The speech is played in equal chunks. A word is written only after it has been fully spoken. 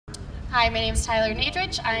Hi, my name is Tyler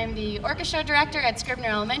Nadrich. I'm the orchestra director at Scribner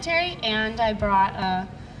Elementary, and I brought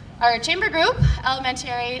our chamber group,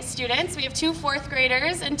 elementary students. We have 2 4th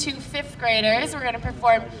graders and 2 5th graders. We're going to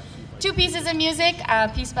perform 2 pieces of music, a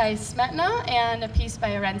piece by Smetana and a piece by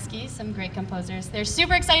Arensky, some great composers. They're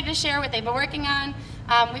super excited to share what they've been working on.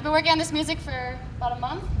 We've been working on this music for about a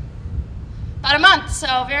month.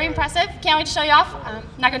 So very impressive. Can't wait to show you off. I'm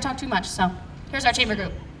not going to talk too much, so here's our chamber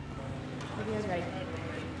group. Video's ready.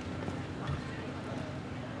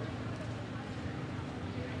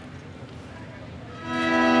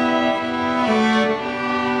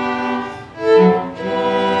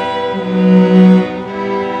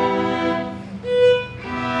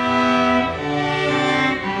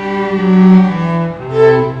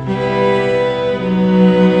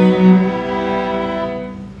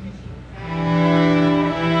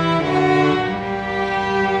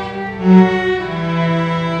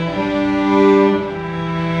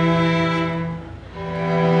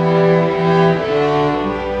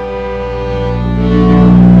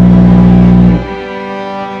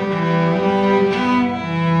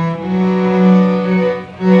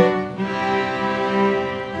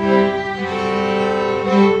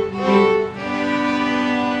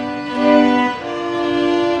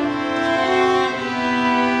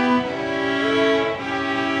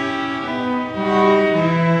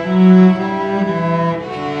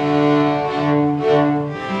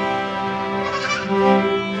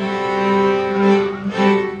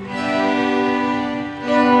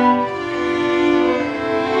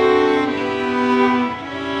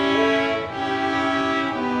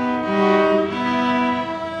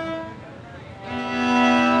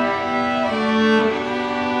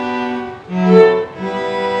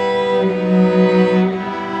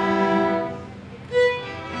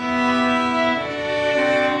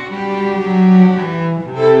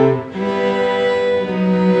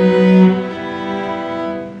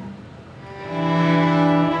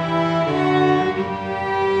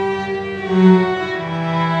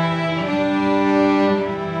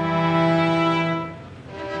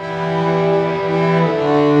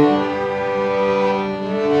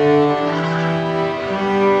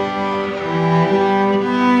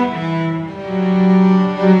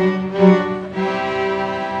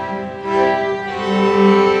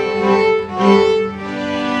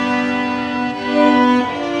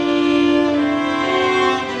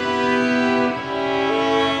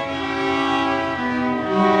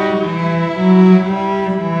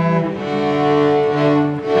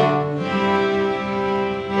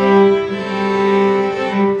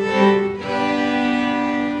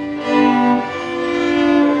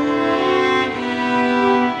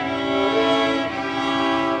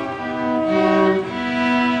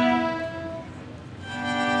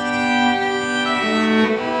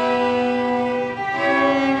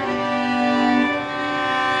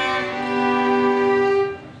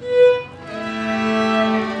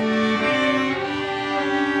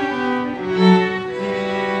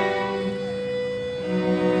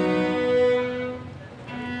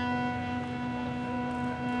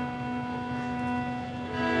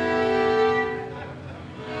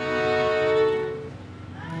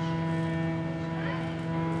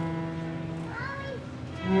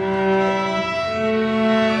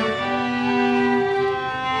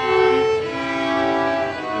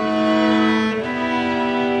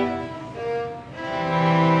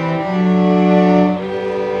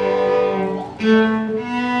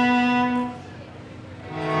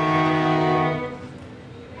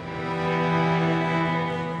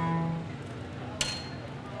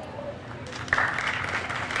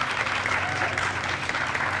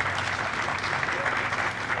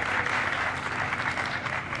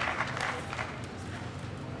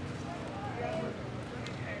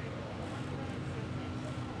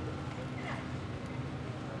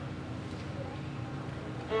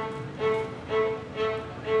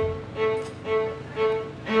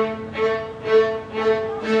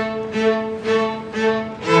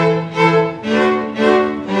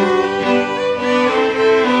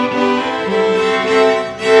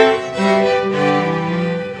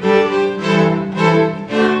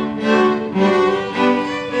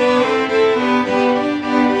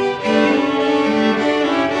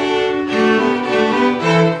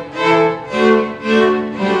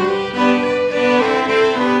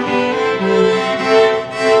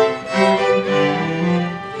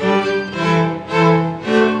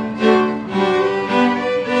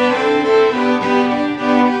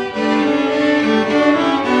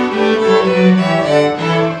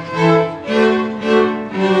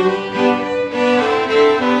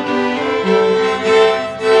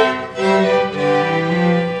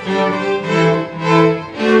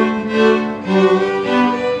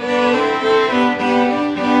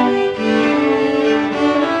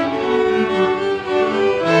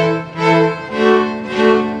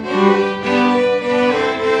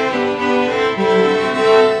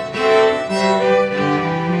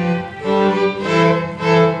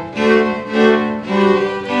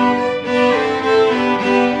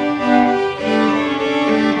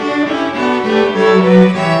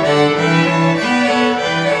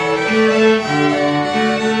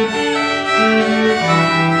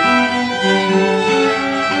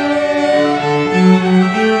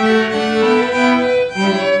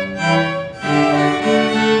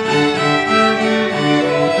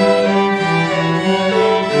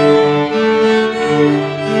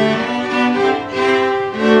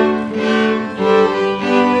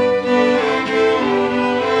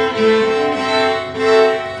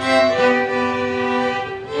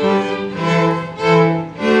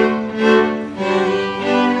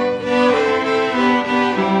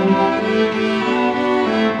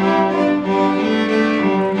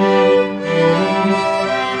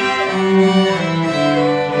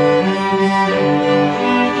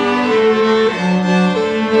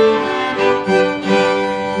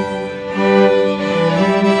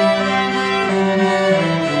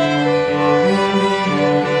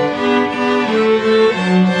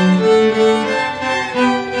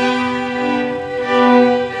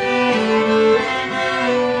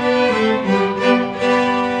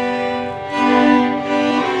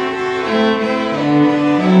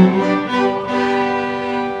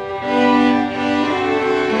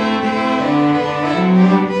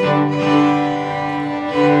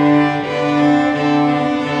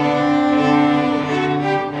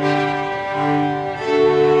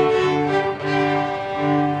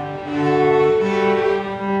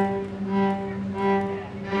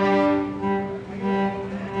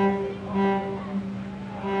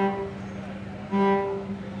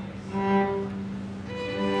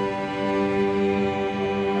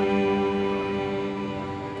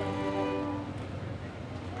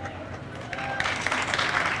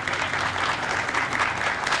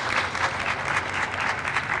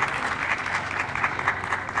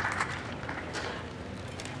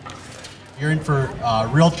 you're in for a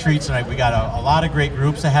real treat tonight. We got a lot of great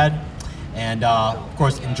groups ahead. And of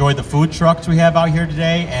course, enjoy the food trucks we have out here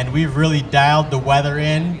today. And we've really dialed the weather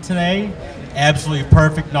in today. Absolutely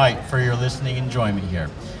perfect night for your listening enjoyment here.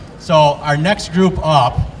 So our next group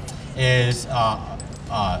up is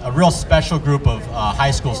a real special group of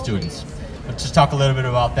high school students. Let's just talk a little bit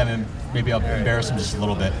about them, and maybe I'll embarrass them just a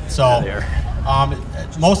little bit. So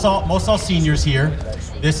most all seniors here.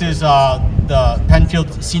 This is the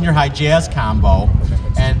Penfield Senior High Jazz Combo,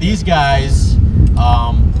 and these guys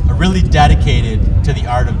are really dedicated to the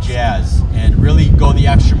art of jazz and really go the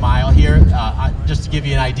extra mile here. Just to give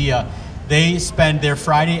you an idea, they spend their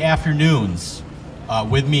Friday afternoons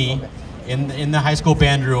with me in the high school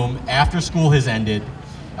band room after school has ended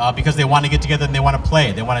because they want to get together and they want to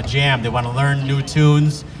play. They want to jam. They want to learn new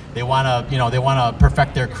tunes. They want to, they want to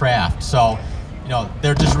perfect their craft. So,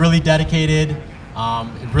 they're just really dedicated.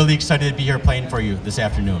 Really excited to be here playing for you this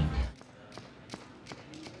afternoon.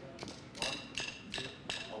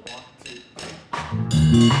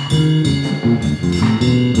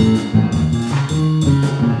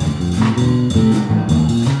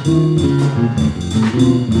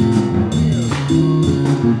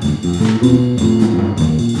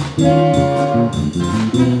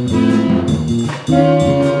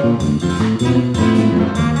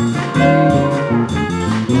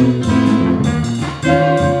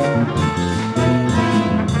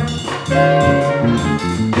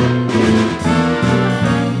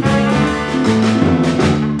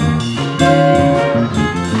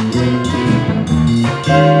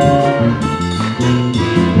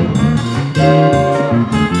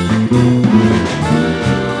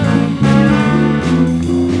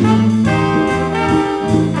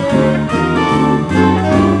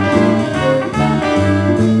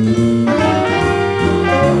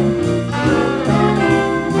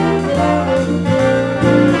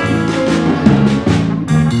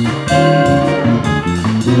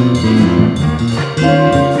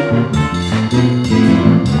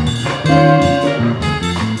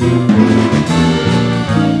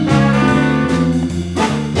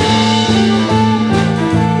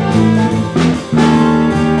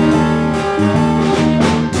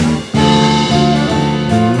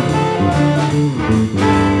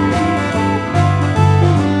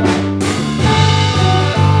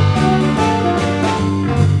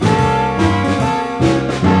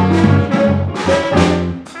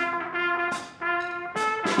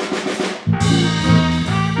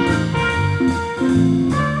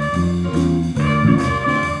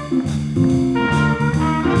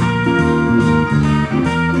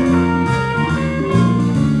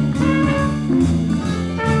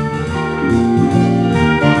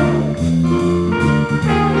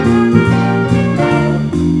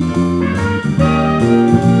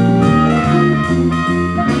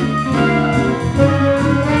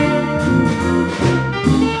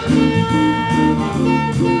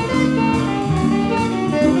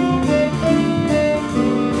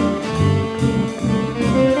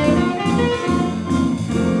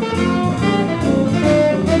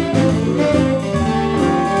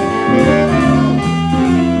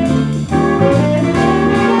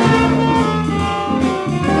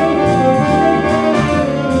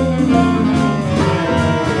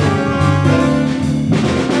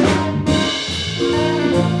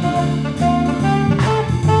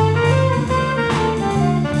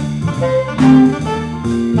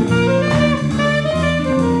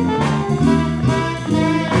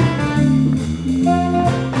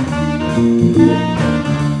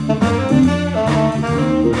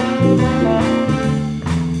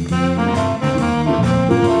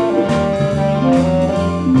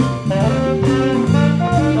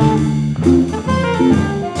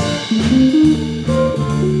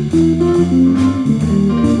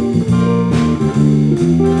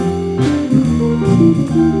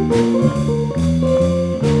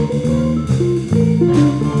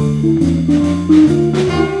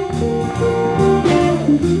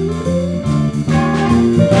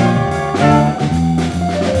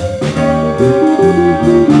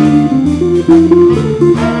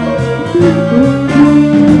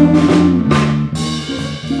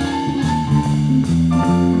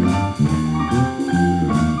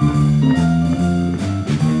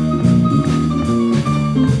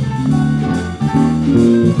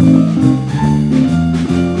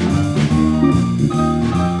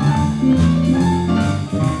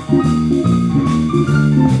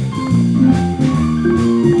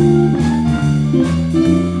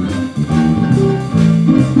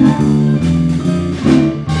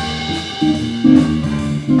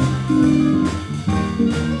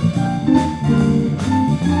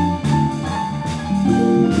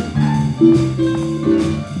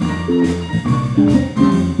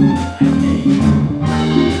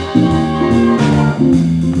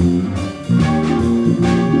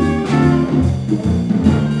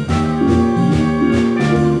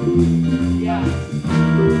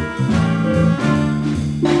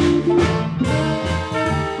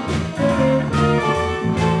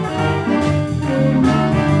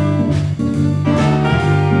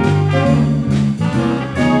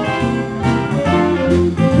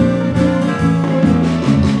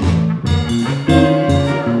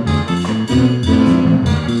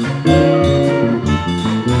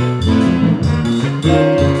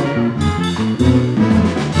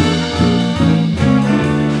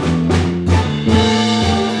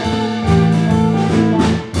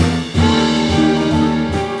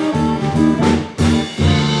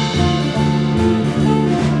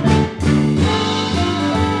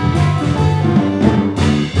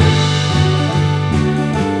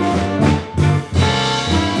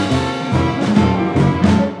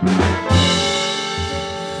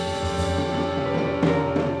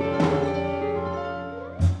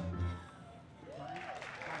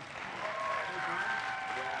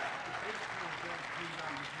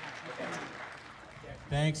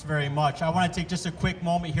 Thanks very much. I want to take just a quick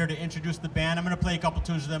moment here to introduce the band. I'm going to play a couple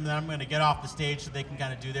tunes with them, and then I'm going to get off the stage so they can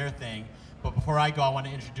kind of do their thing. But before I go, I want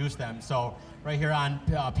to introduce them. So right here on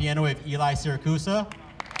piano, we have Eli Siracusa.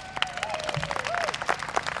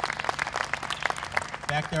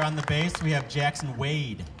 Back there on the bass, we have Jackson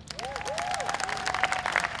Wade.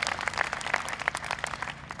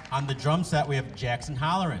 On the drum set, we have Jackson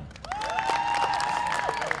Holleran.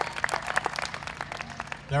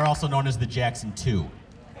 They're also known as the Jackson 2.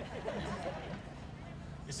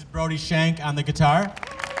 This is Brody Shank on the guitar.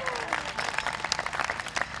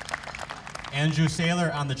 Andrew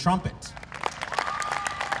Saylor on the trumpet.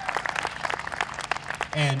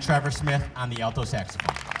 And Trevor Smith on the alto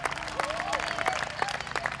saxophone.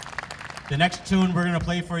 The next tune we're going to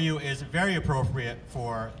play for you is very appropriate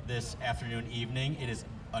for this afternoon evening. It is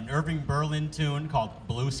an Irving Berlin tune called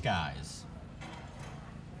Blue Skies.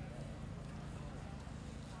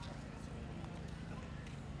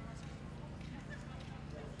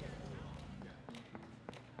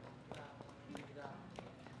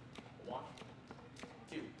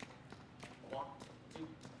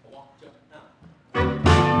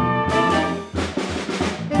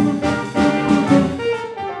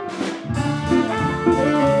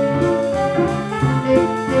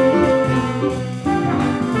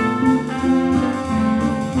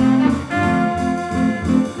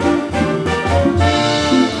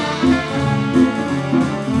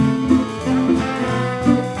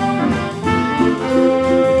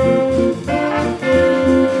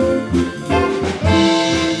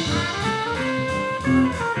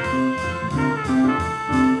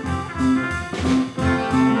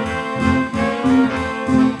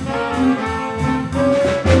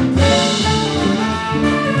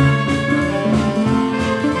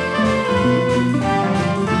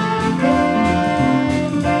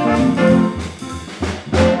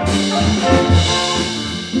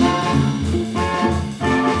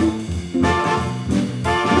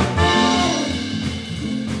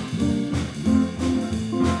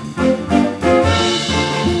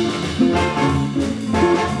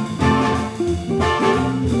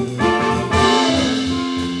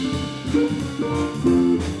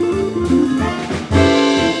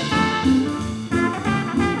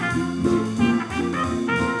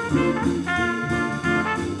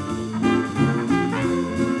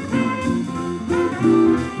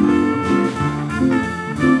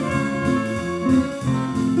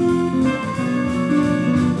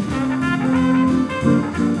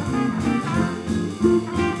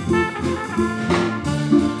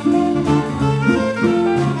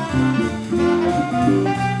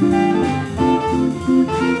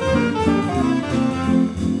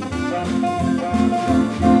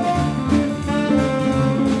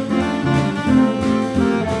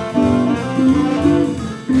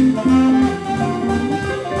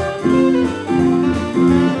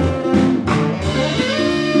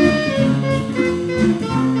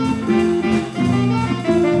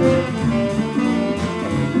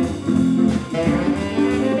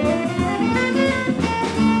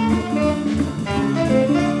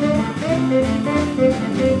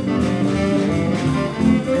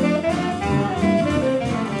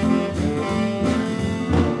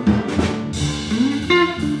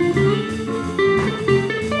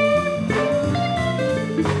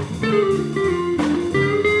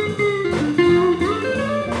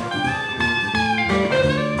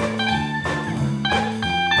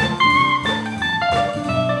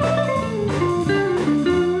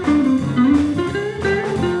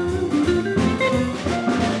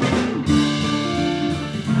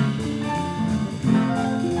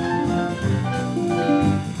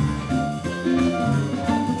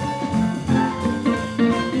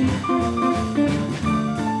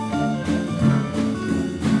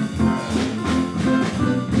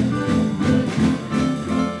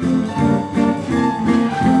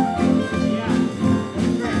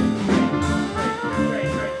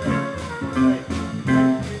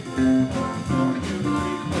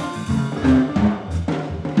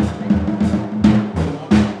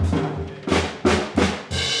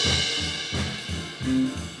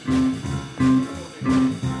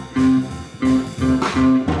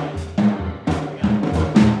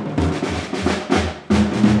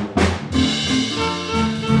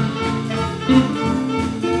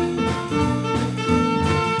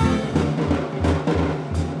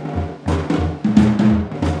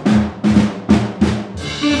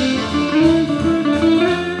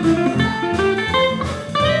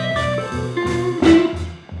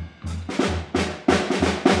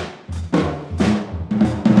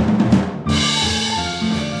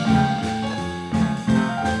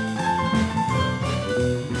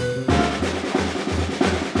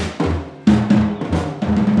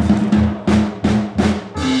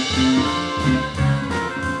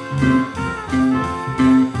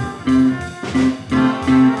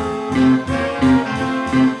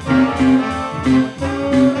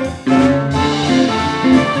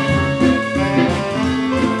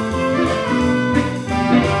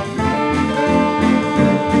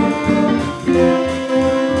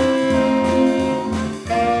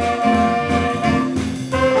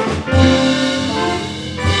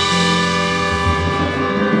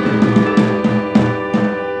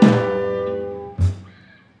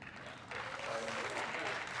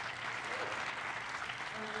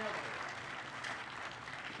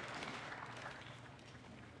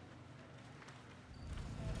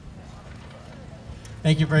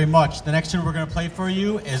 Thank you very much. The next tune we're going to play for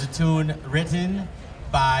you is a tune written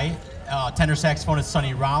by tenor saxophonist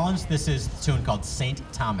Sonny Rollins. This is the tune called St.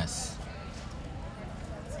 Thomas.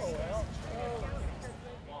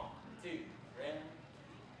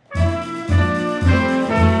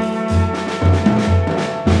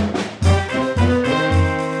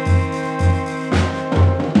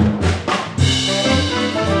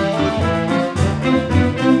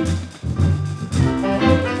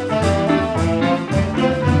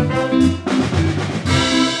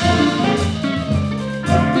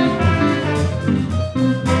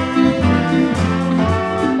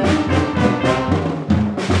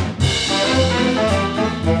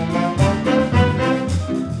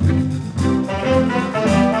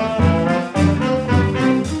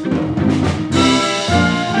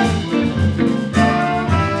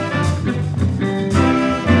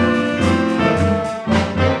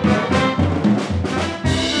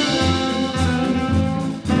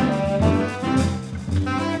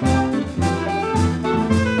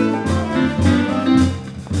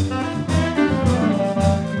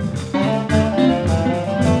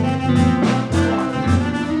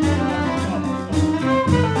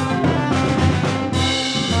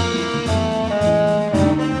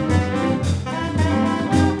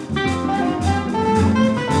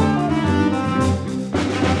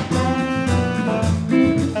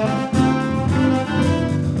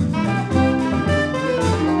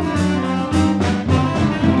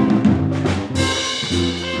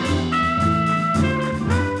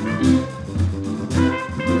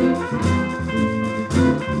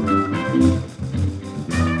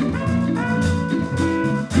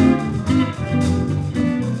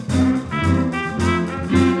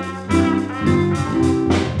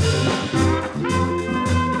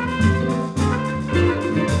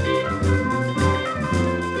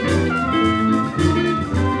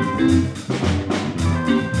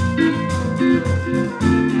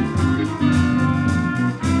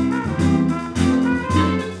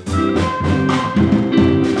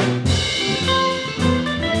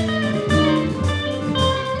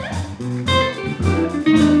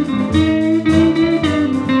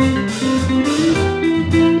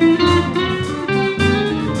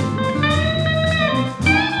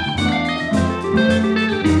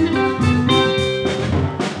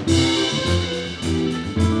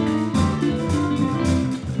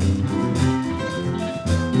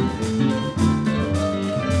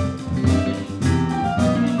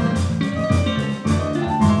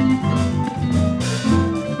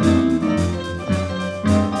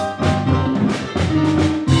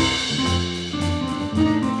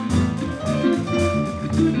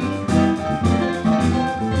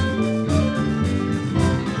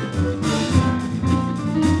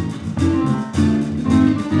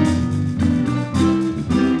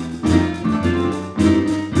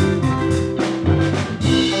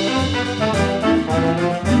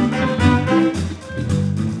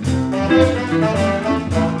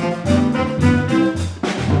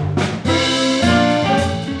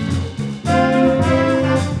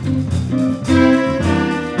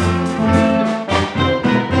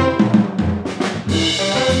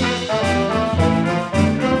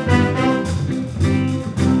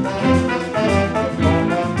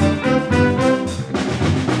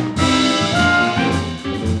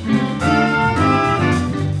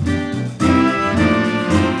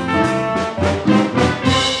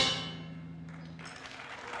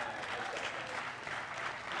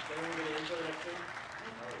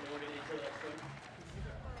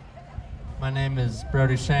 My name is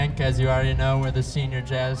Brody Shank. As you already know, we're the senior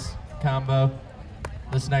jazz combo.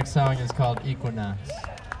 This next song is called Equinox.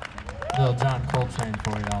 Little John Coltrane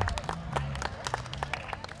for y'all.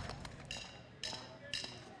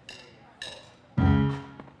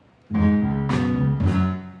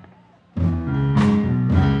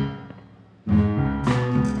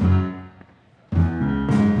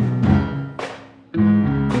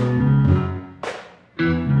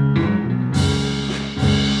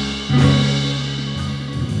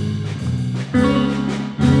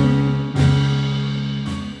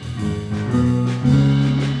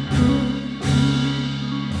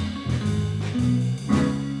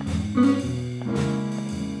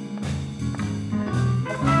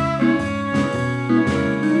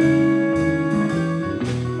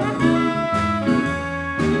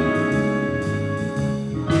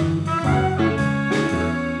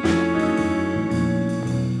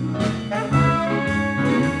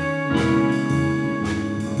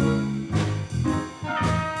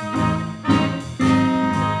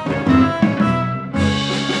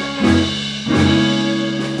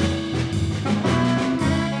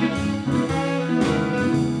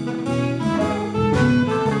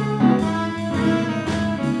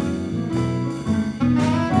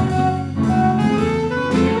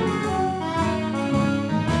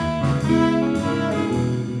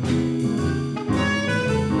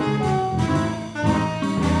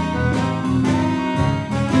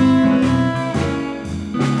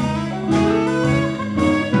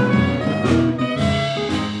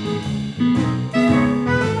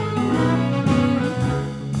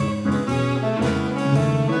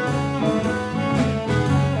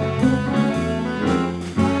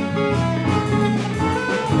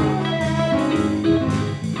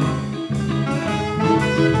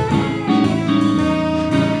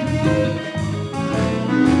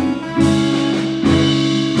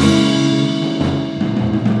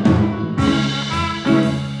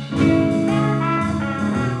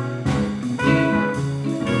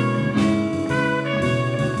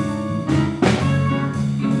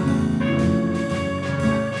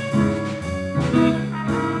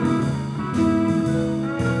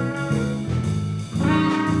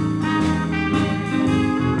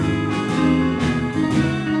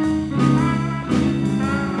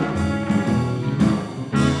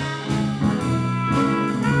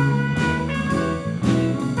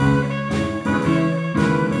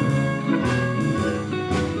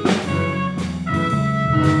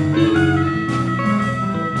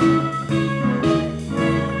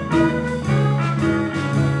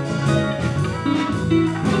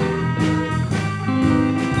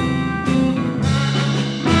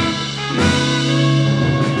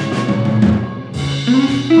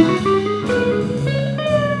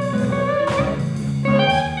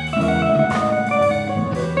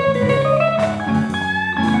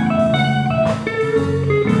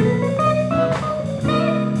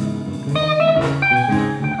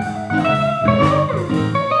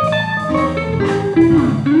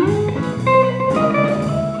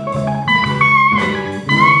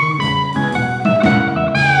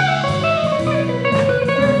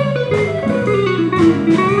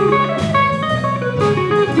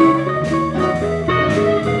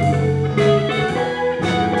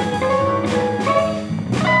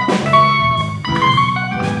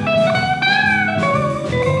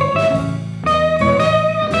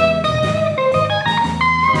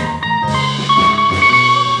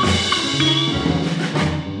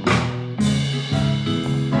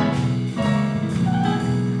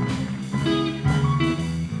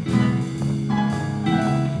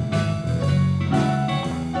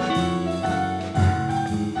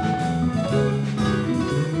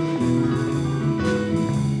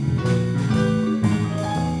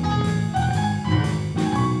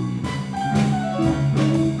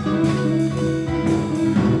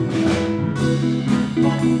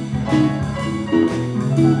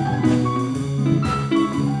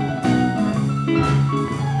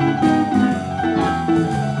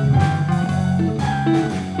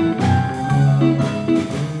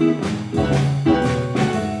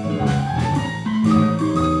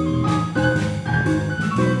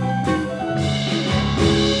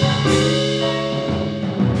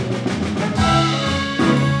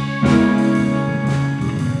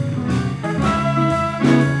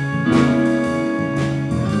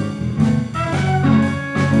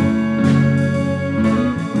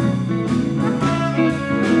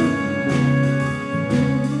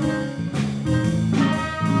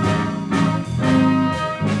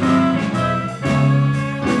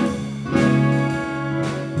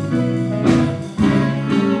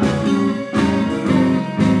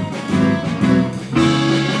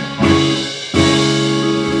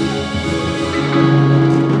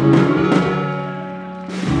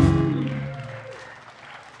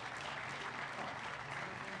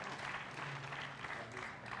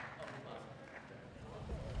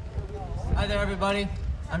 Hi there, everybody.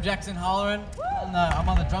 I'm Jackson Holleran. I'm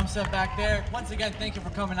on the drum set back there. Once again, thank you for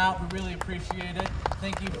coming out. We really appreciate it.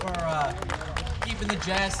 Thank you for keeping the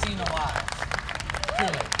jazz scene alive.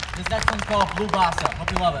 Truly. This next one's called Blue Bossa.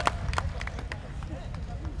 Hope you love it.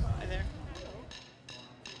 Hi there.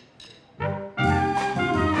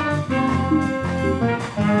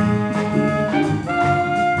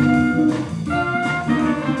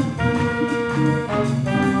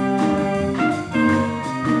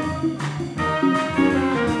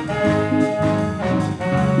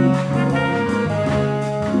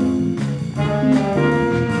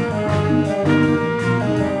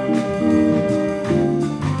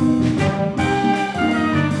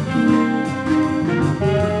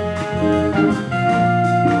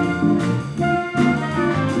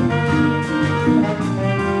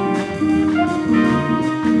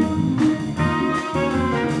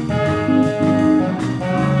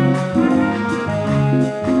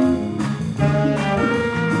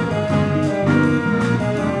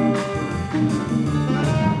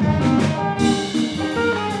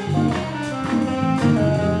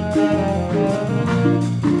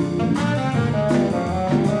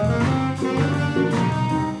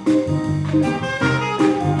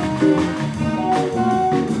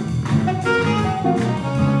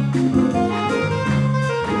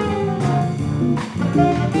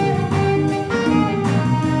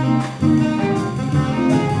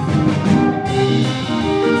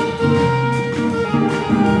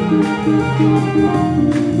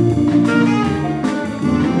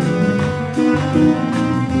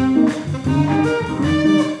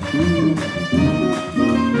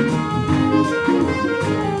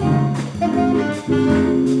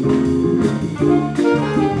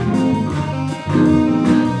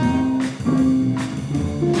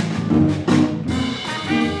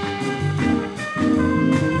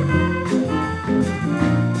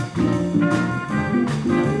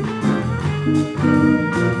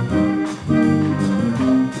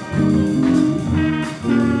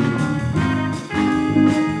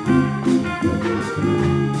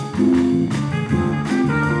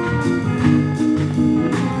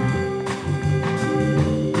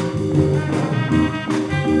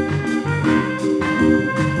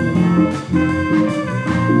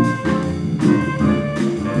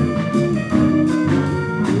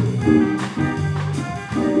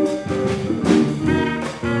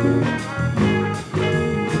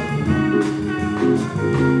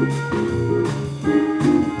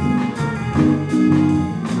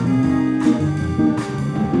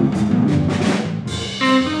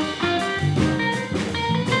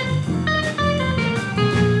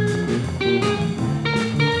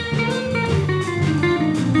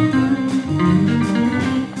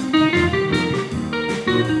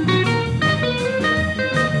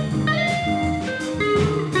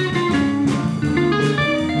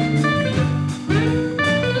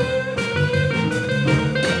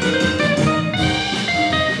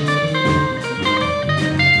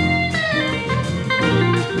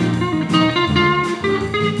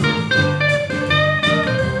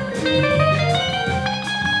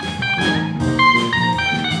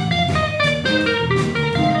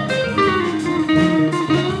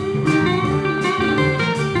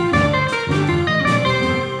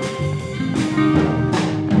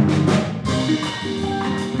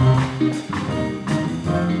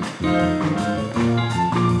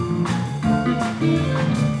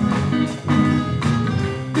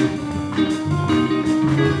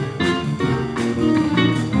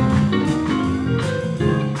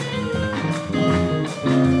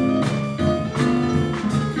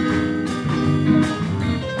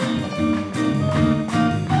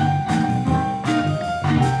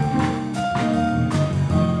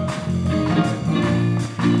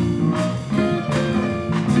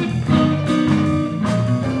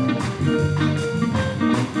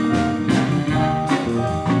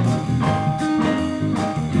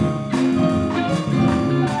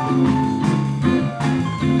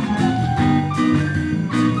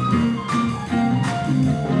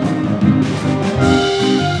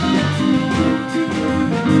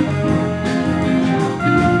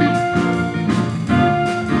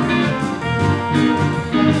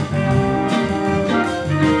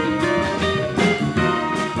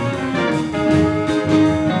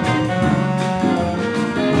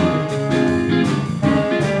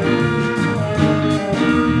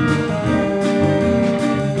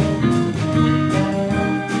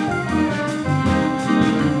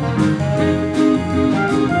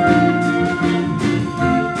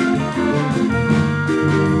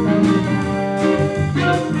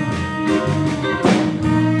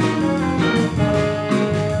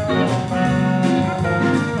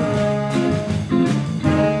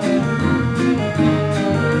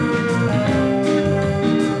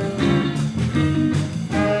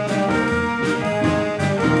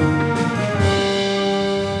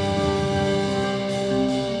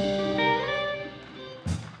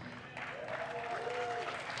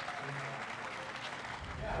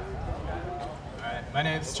 My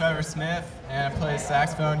name is Trevor Smith, and I play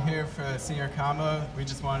saxophone here for the senior combo. We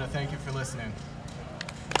just wanted to thank you for listening.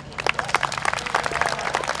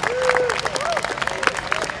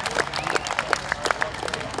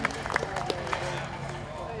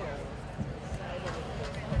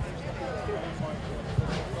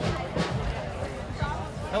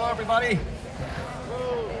 Hello, everybody.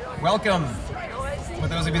 Welcome. For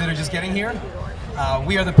those of you that are just getting here,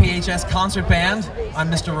 we are the PHS concert band. I'm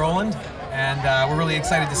Mr. Roland, and we're really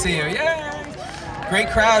excited to see you. Yay! Great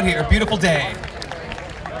crowd here, beautiful day.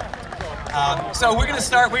 So we're gonna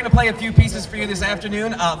start, we're gonna play a few pieces for you this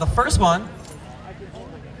afternoon. The first one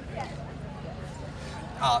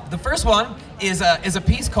is a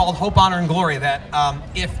piece called Hope, Honor, and Glory that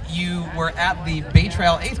if you were at the Bay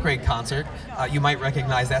Trail 8th grade concert, you might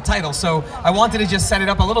recognize that title. So I wanted to just set it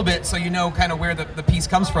up a little bit so you know kind of where the piece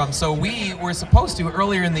comes from. So we were supposed to,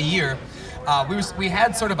 earlier in the year, we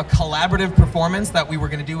had sort of a collaborative performance that we were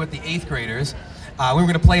going to do with the 8th graders. We were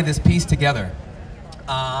going to play this piece together.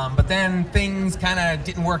 But then things kind of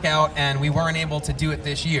didn't work out and we weren't able to do it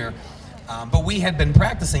this year. But we had been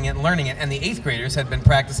practicing it and learning it, and the 8th graders had been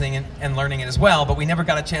practicing it and learning it as well, but we never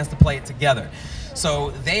got a chance to play it together.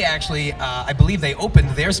 So they actually, I believe they opened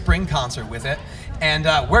their spring concert with it, and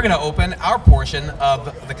we're going to open our portion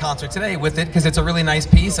of the concert today with it, because it's a really nice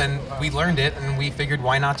piece, and we learned it, and we figured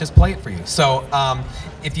why not just play it for you. So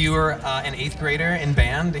if you were an 8th grader in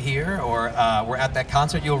band here, or were at that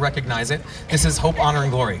concert, you'll recognize it. This is Hope, Honor,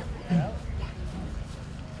 and Glory.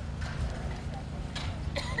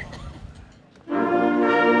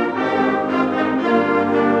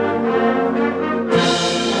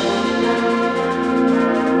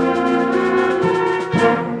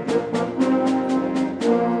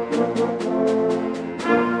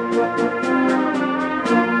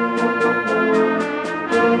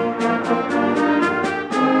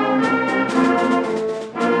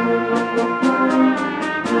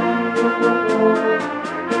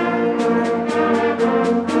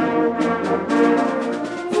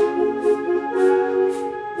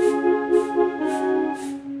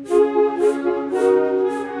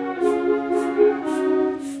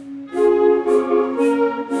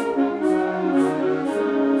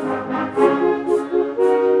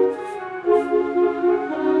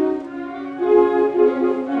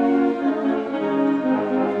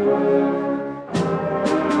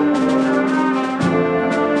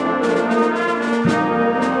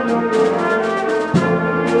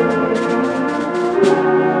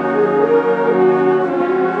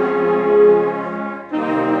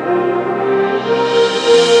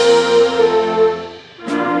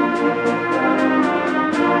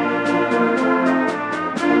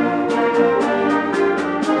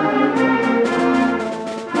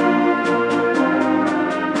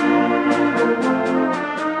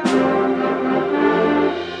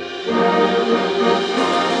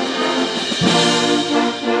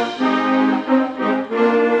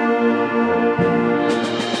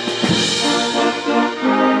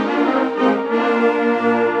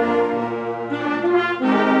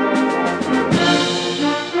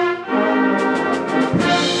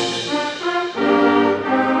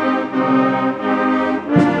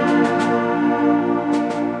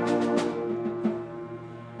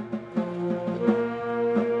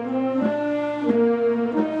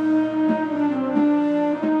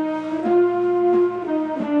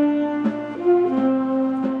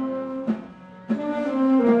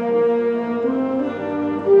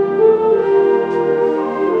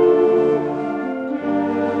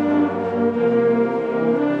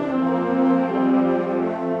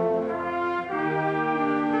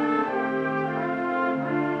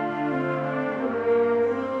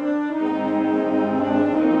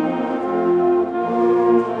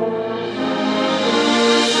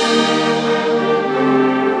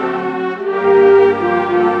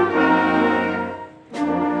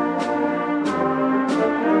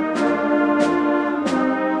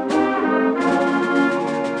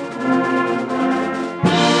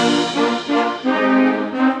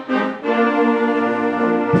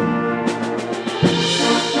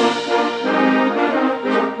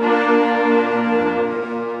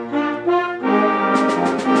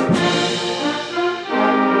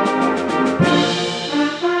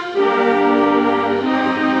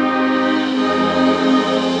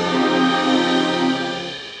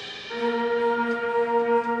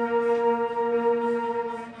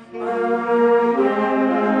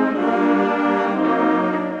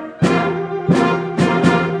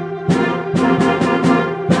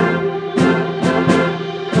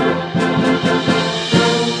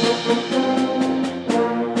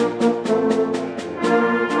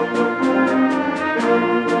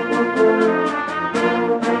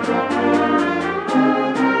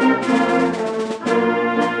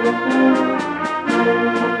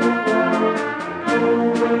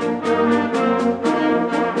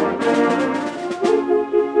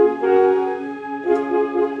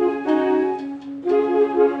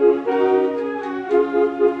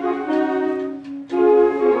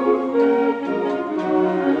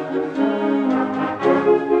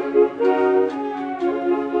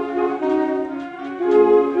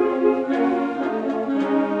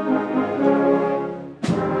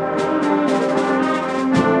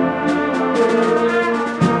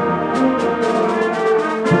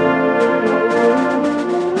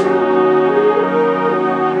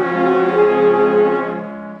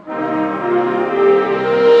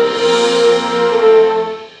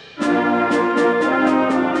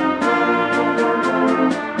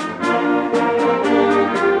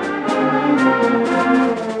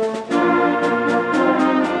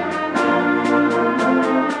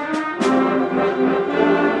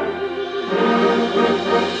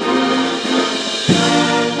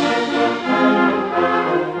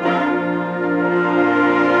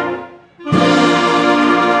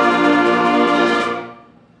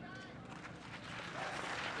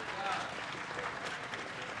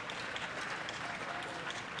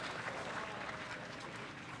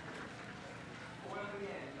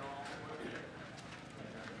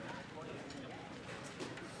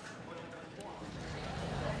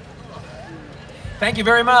 Thank you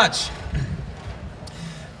very much.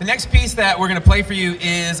 The next piece that we're going to play for you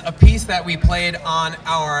is a piece that we played on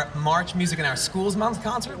our March Music in Our Schools Month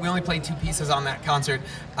concert. We only played 2 pieces on that concert,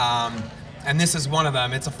 and this is one of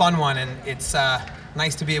them. It's a fun one, and it's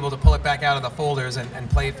nice to be able to pull it back out of the folders and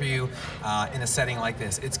play it for you in a setting like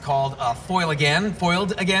this. It's called Foiled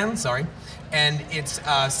Again, sorry, and it's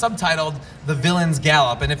subtitled "The Villain's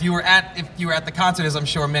Gallop." And if you were at the concert, as I'm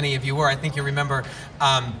sure many of you were, I think you remember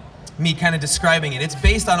me kind of describing it. It's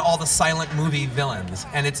based on all the silent movie villains,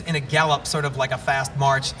 and it's in a gallop, sort of like a fast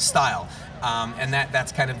march style, and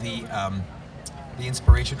that's kind of the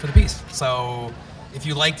inspiration for the piece. So if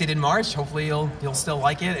you liked it in March, hopefully you'll still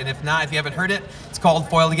like it, and if not, if you haven't heard it, it's called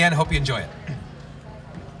Foiled Again. Hope you enjoy it.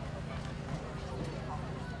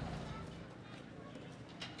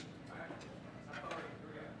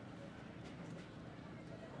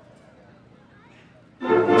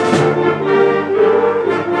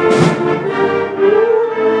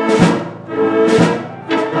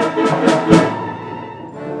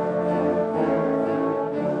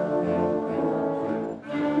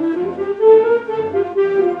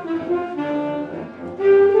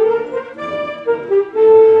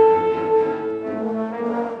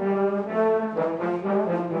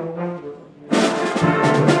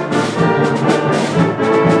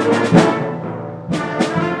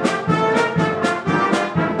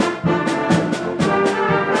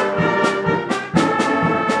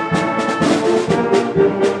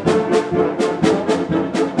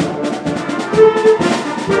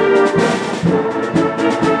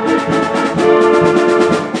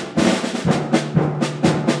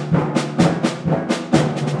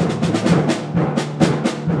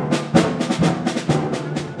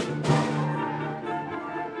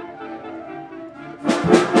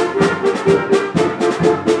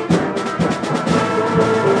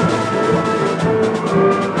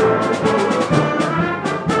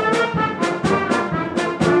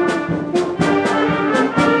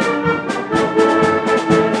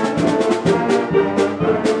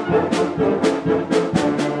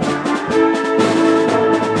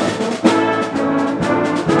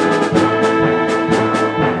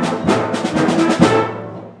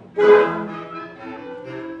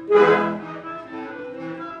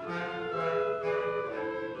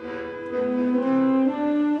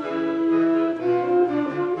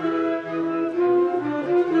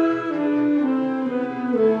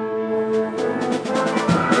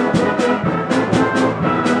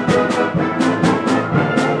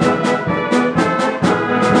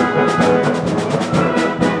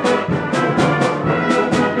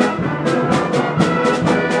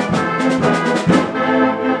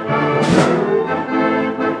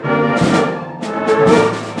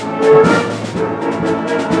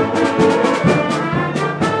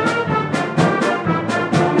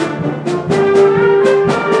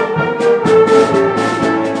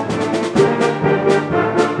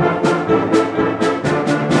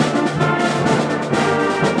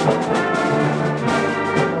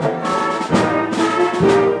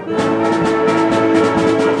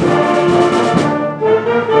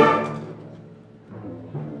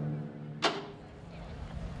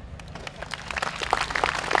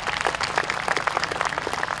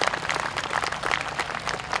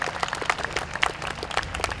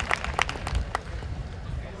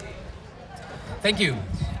 Thank you.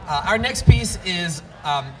 Our next piece is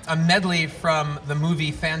a medley from the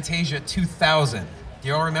movie Fantasia 2000. Do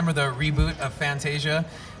you all remember the reboot of Fantasia,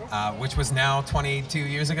 which was now 22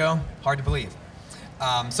 years ago? Hard to believe.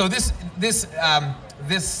 So this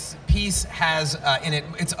piece has in it,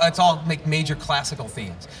 it's all major classical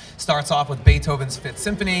themes. Starts off with Beethoven's Fifth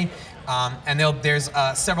Symphony, and there's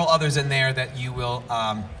several others in there that you will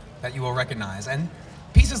recognize. And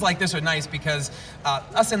pieces like this are nice because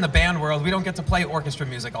us in the band world, we don't get to play orchestra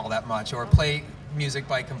music all that much, or play music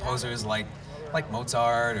by composers like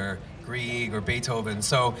Mozart or Grieg or Beethoven.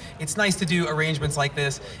 So it's nice to do arrangements like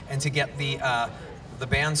this and to get the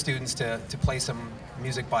band students to play some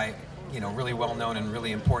music by really well-known and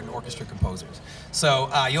really important orchestra composers.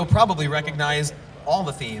 So you'll probably recognize all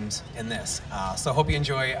the themes in this. So hope you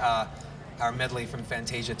enjoy our medley from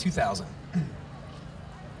Fantasia 2000.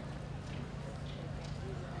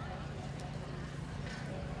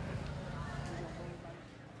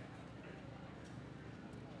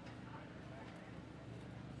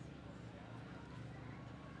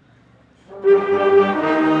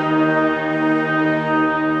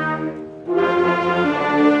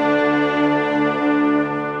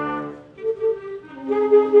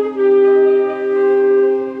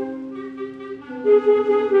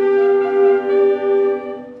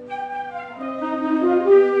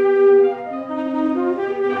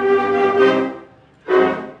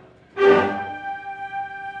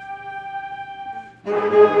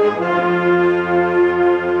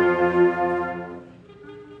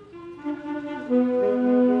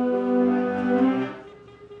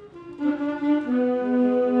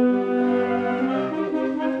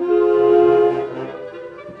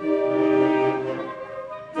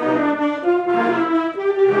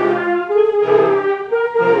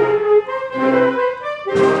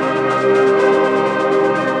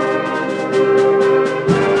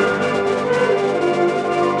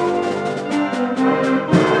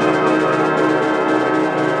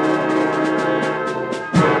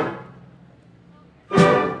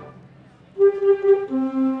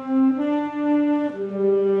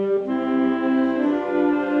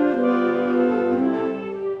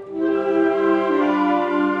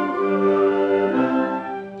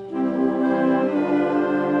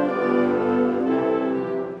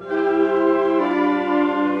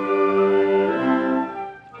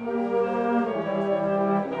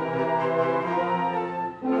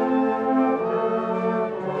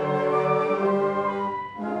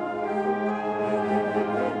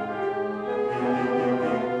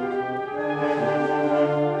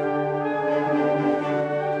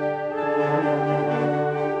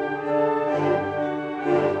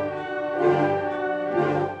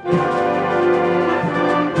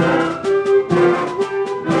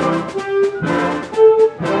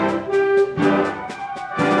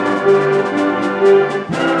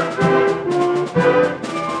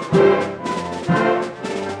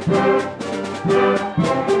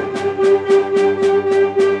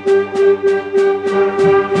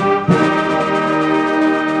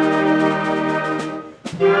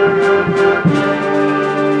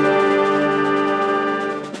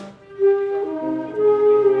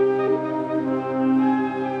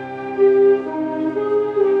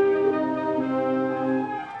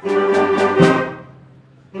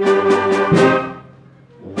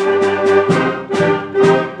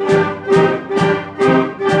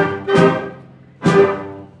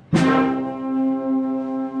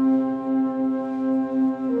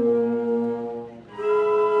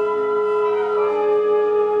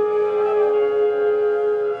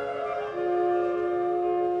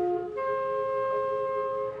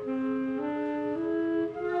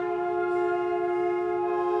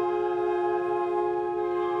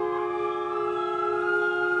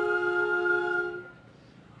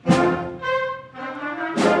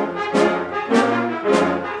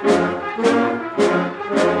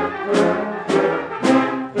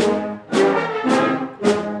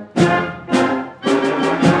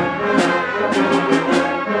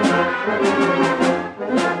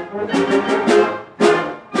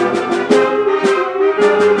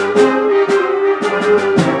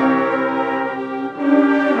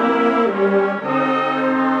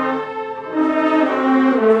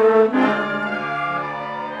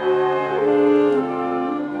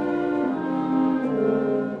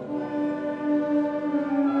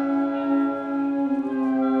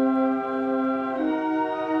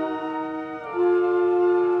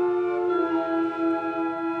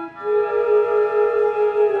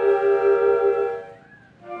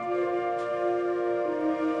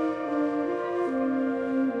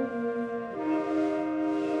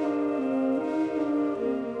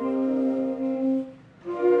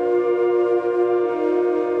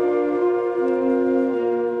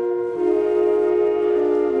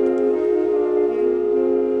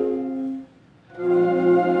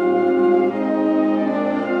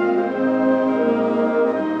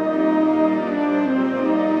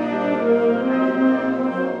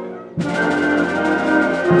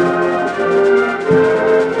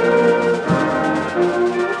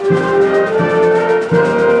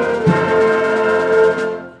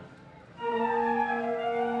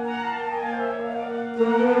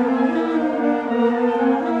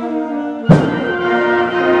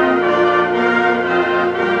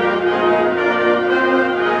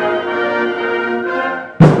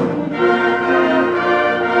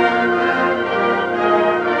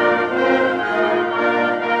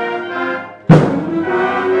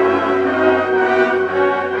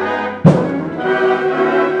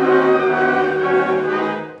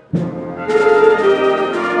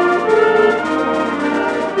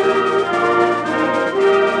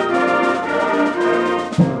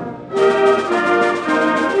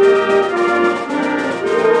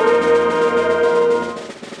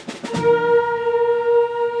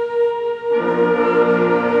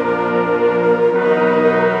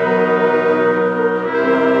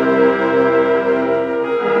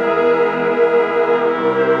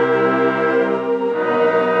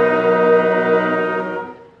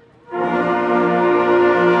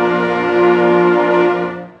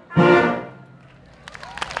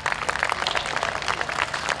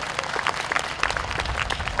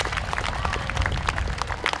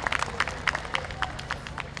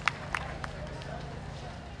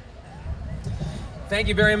 Thank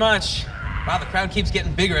you very much. Wow, the crowd keeps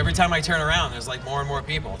getting bigger every time I turn around. There's like more and more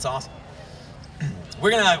people. It's awesome.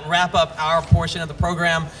 We're gonna wrap up our portion of the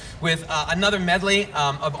program with another medley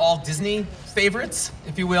of all Disney favorites,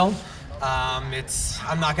 if you will. I'm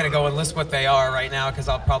not gonna go and list what they are right now because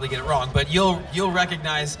I'll probably get it wrong, but you'll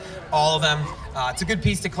recognize all of them. It's a good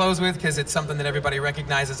piece to close with because it's something that everybody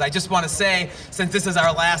recognizes. I just want to say, since this is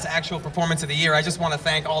our last actual performance of the year, I just want to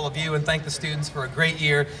thank all of you and thank the students for a great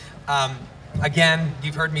year. Again,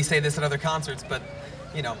 you've heard me say this at other concerts, but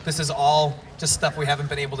you know, this is all just stuff we haven't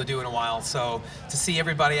been able to do in a while. So to see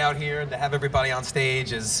everybody out here and to have everybody on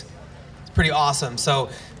stage is pretty awesome. So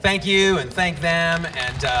thank you and thank them,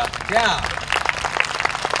 and yeah.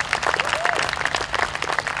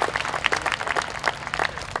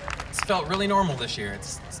 It's felt really normal this year.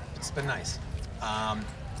 It's been nice. How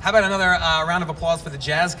about another round of applause for the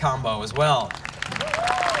jazz combo as well?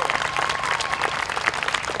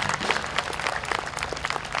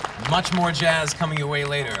 Much more jazz coming your way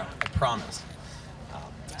later, I promise.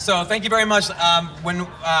 So thank you very much.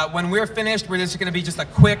 When we're finished, we're just going to be just a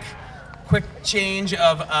quick change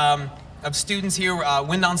of students here.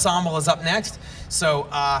 Wind Ensemble is up next, so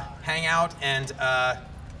hang out and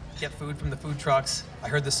get food from the food trucks. I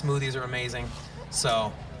heard the smoothies are amazing.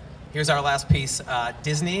 So here's our last piece,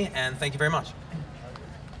 Disney, and thank you very much.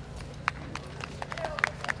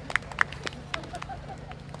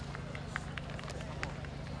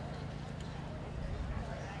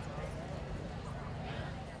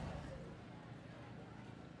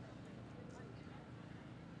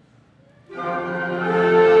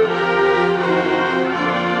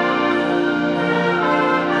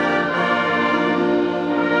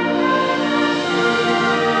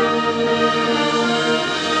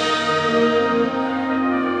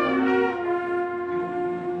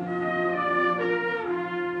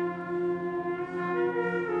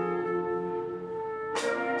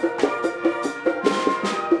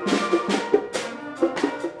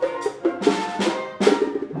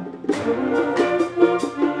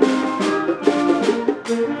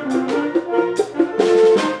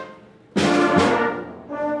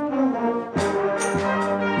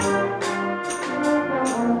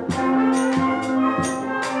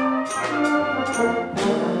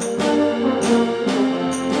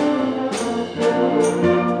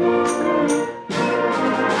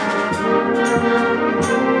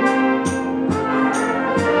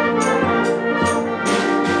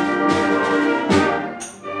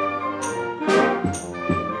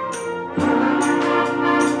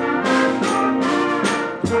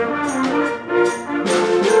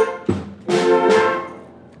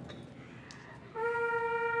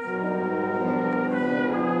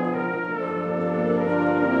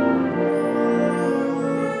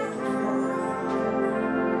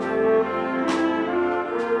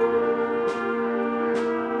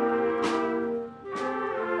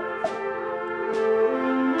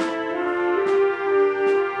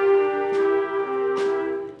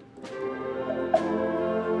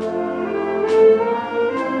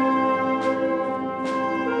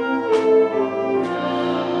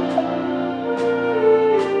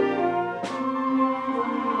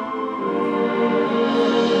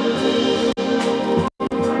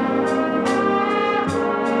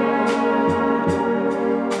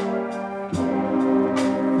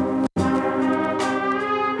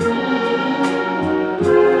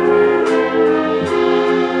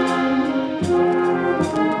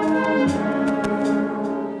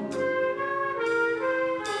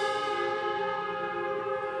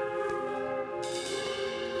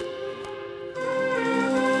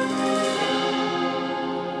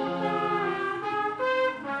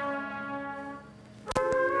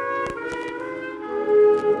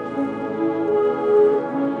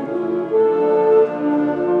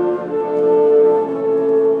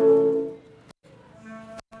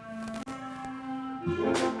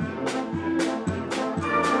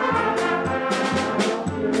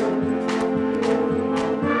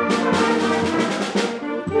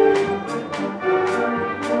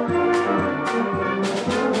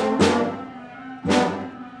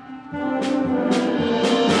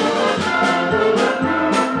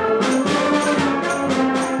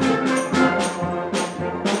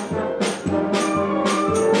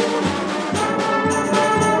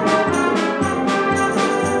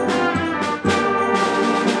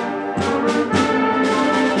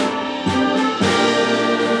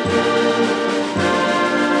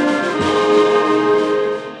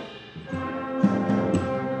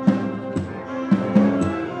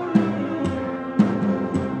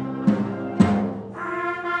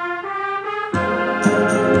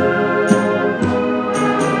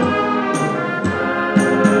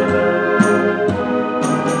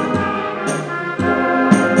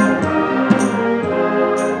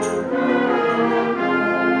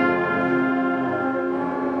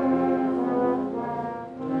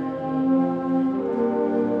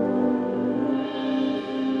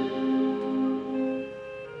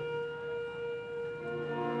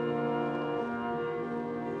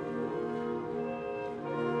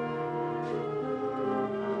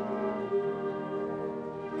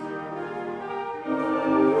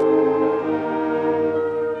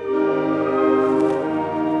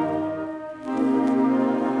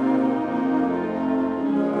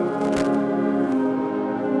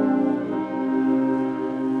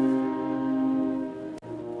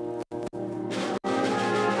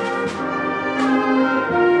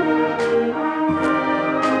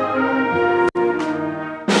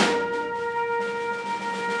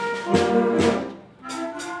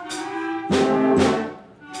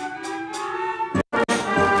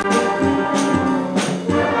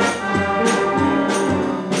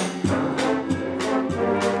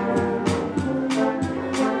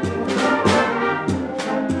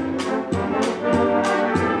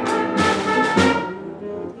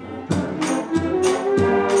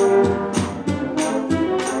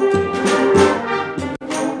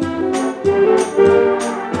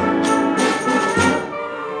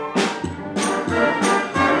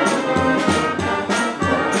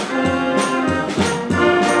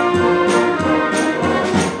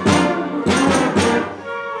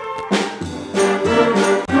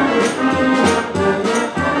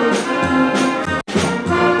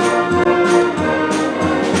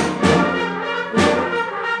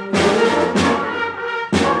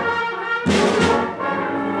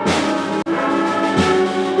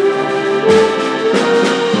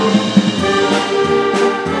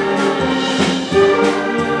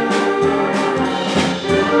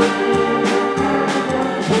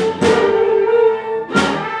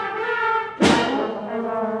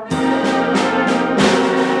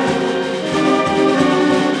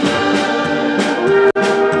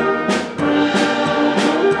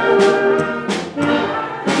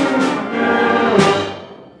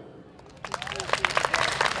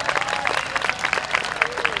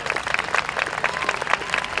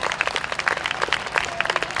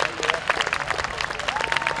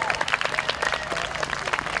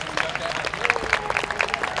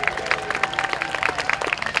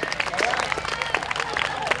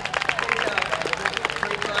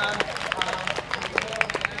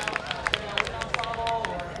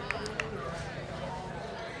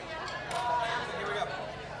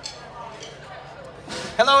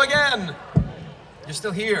 Hello again. You're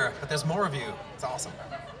still here, but there's more of you. It's awesome.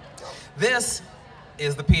 This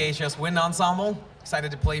is the PHS Wind Ensemble.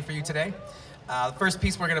 Excited to play for you today. The first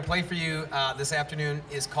piece we're going to play for you this afternoon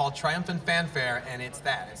is called Triumphant Fanfare, and it's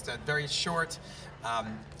that. It's a very short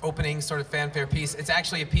opening sort of fanfare piece. It's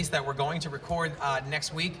actually a piece that we're going to record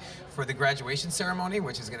next week for the graduation ceremony,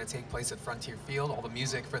 which is going to take place at Frontier Field. All the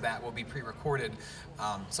music for that will be pre-recorded.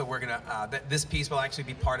 So we're going to, this piece will actually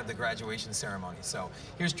be part of the graduation ceremony. So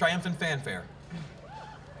here's Triumphant Fanfare.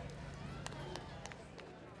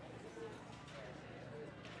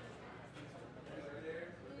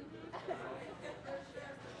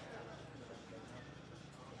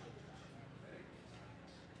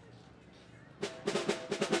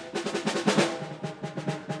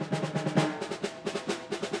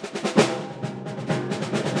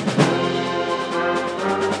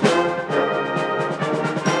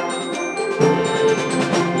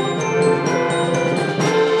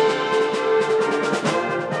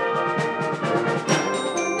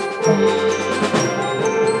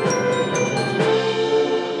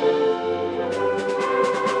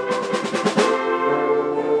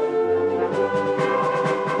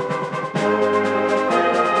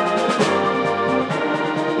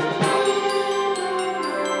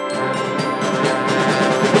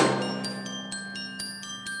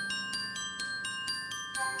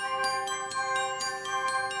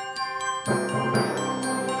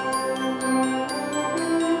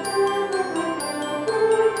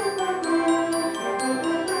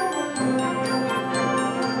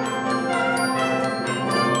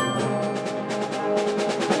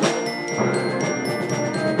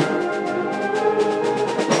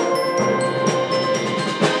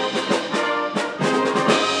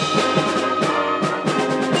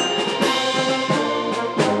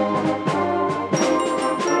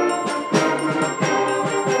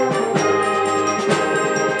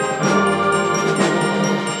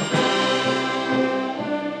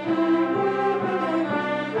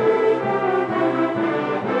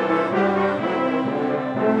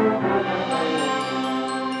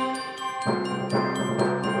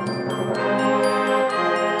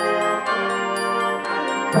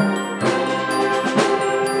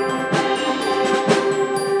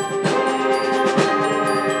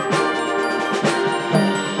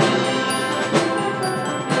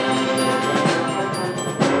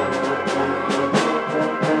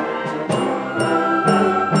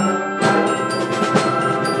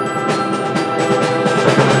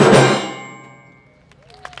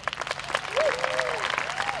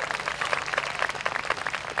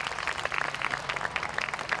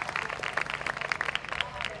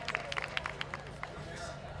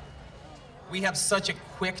 We have such a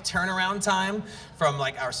quick turnaround time from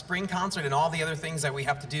like our spring concert and all the other things that we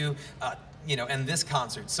have to do, you know, and this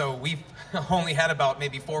concert. So we've only had about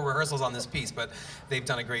maybe 4 rehearsals on this piece, but they've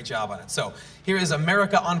done a great job on it. So here is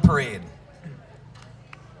America on Parade.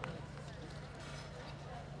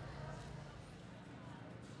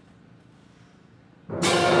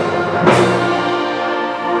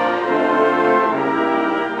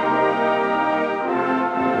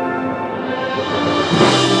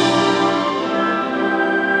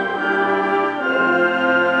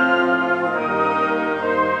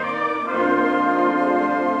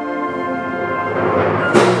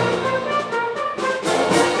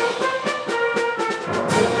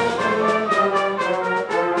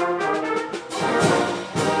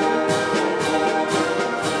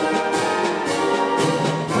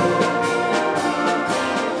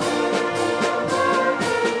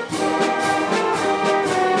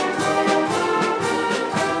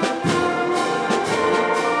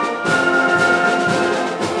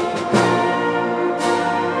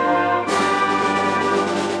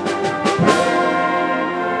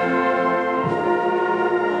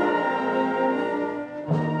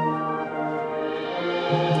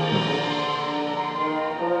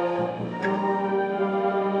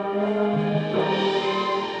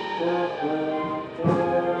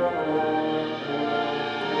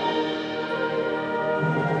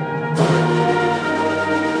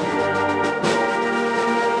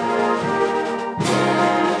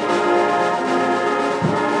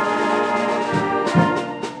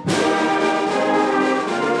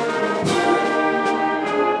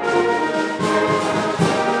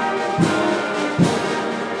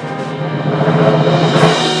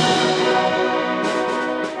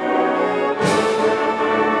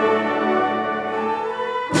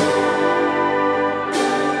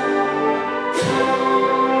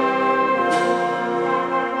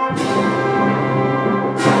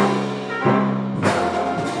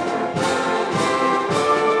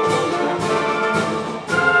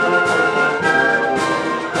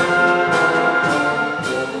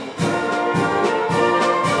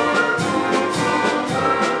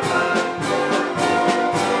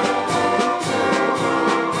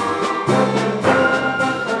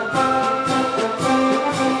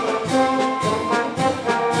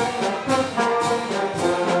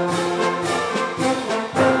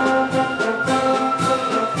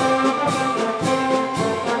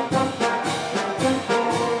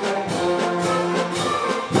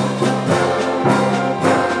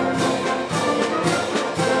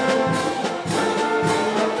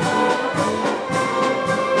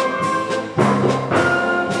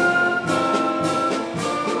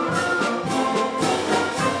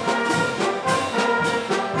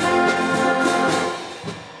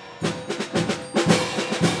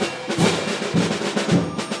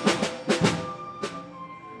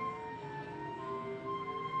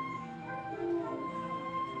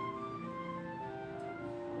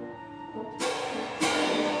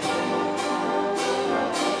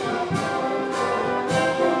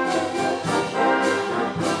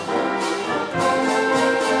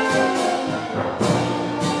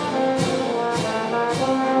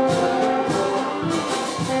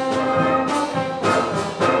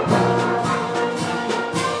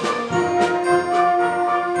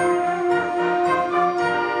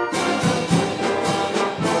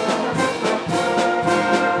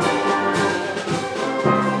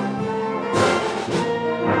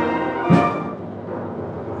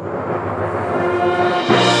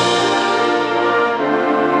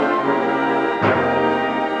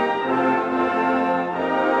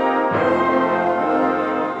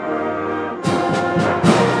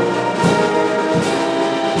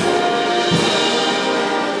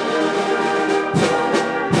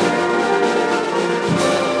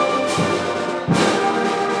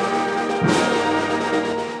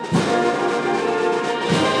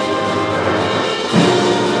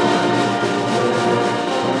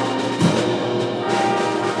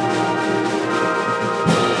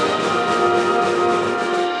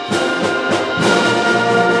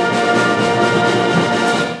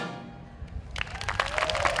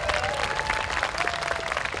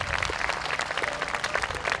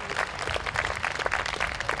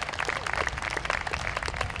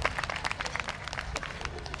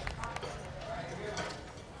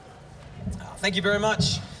 Thank you very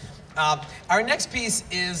much. Our next piece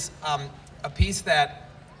is a piece that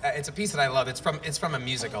it's a piece that I love. It's from a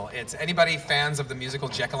musical. It's anybody fans of the musical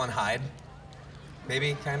Jekyll and Hyde?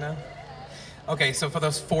 Maybe, kind of. Okay, so for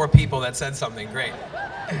those 4 people that said something, great.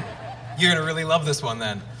 You're gonna really love this one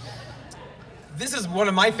then. This is one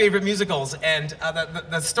of my favorite musicals, and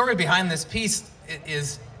the story behind this piece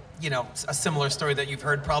is, you know, a similar story that you've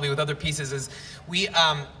heard probably with other pieces. Is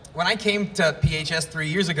when I came to PHS 3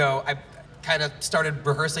 years ago, I kind of started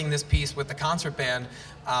rehearsing this piece with the concert band,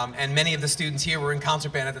 and many of the students here were in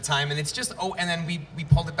concert band at the time, and it's just, and then we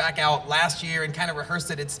pulled it back out last year and kind of rehearsed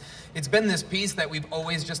it. It's been this piece that we've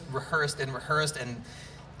always just rehearsed, and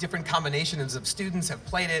different combinations of students have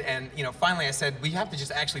played it, and you know, finally I said, we have to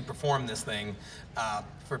just actually perform this thing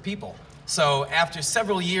for people. So after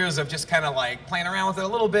several years of just kind of like playing around with it a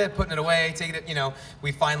little bit, putting it away, taking it, you know,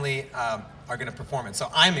 we finally are going to perform it. So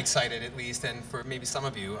I'm excited, at least, and for maybe some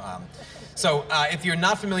of you. So if you're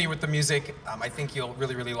not familiar with the music, I think you'll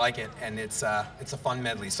really, really like it, and it's a fun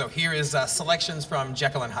medley. So here is selections from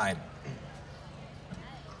Jekyll and Hyde.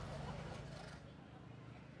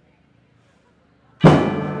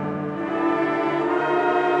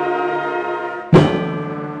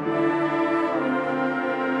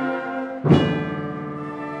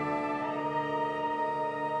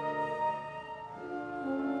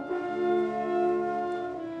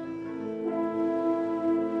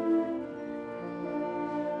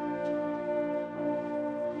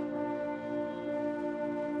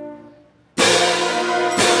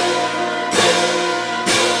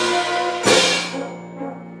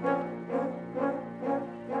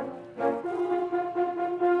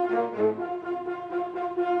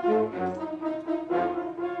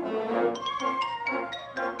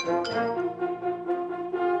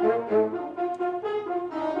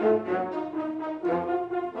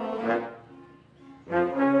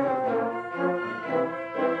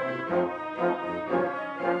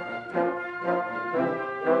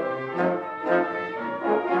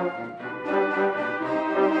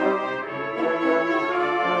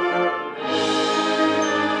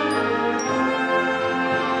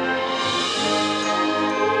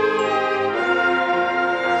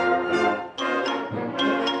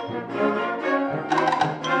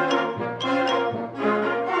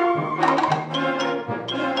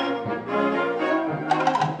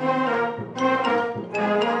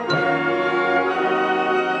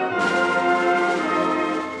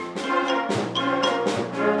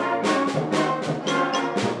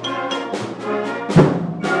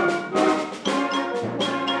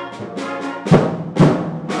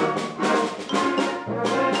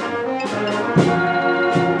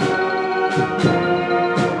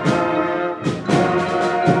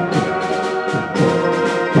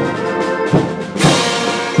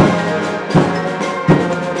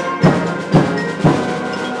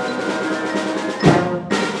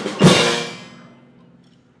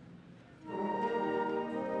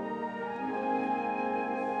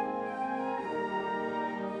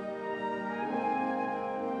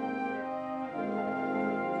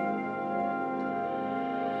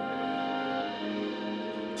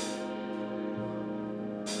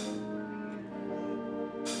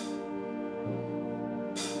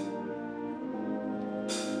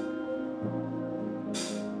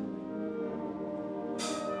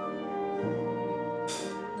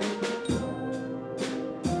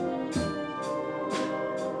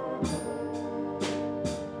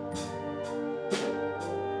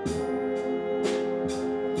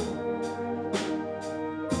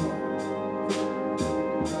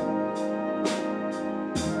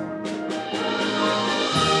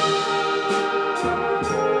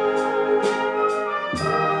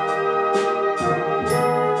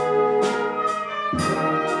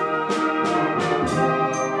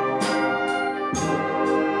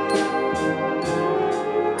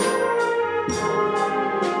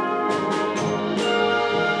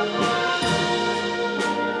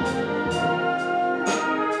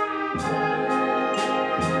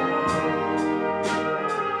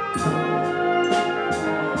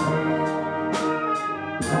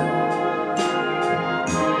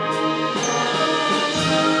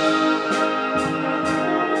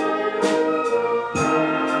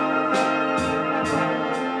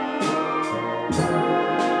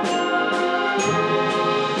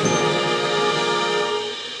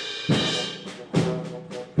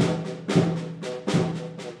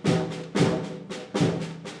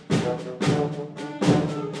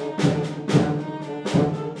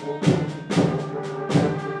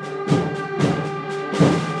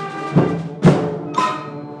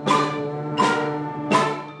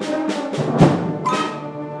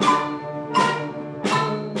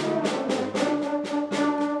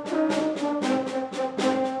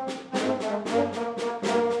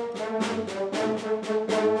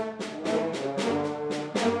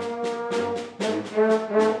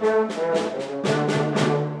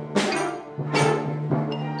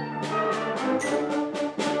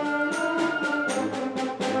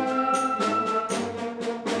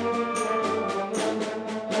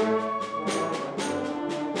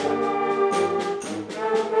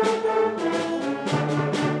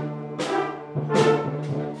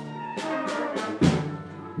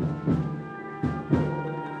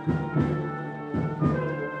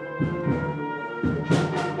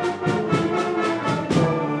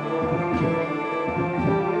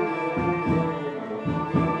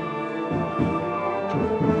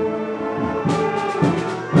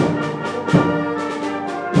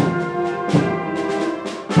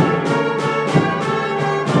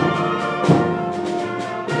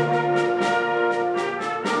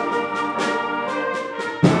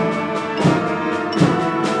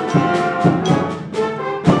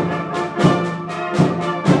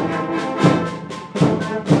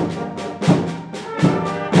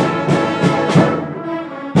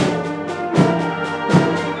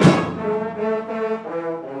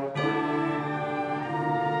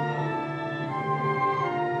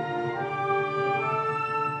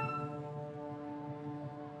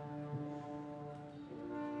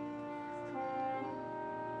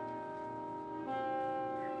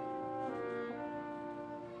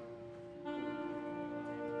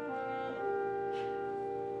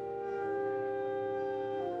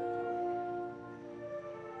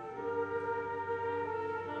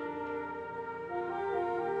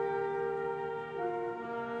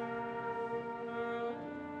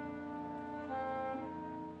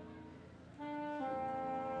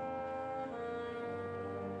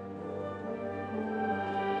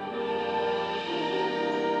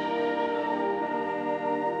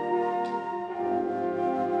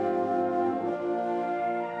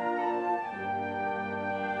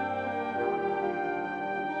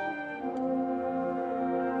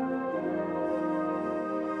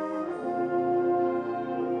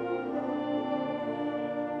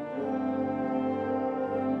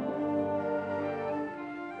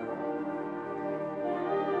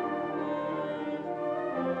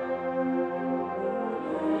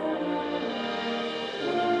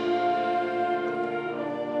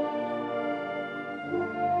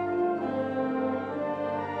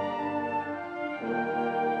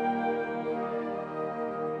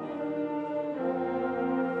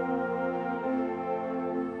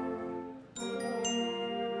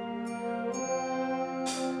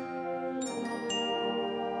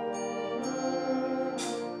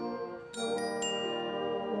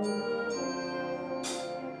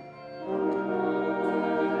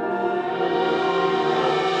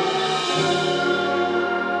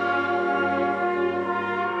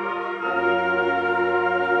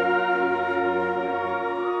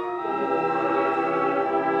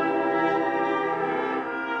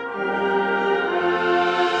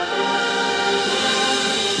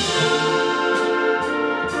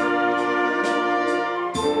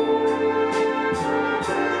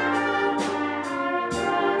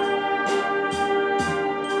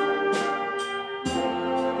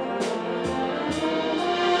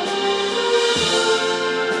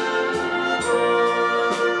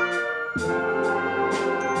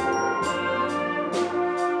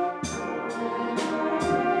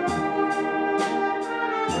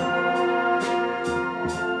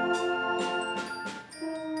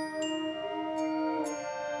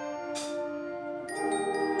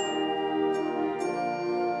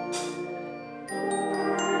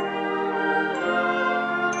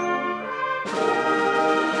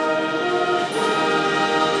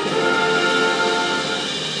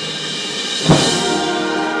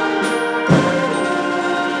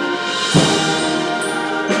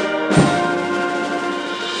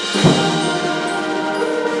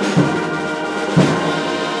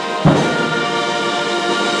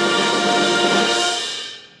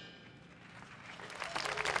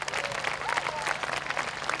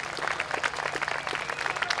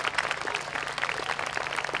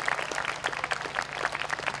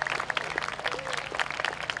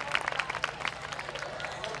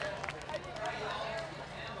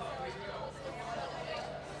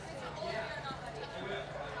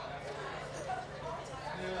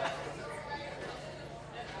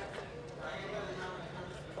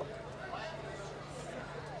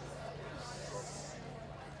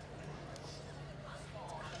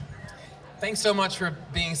 Thanks so much for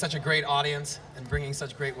being such a great audience and bringing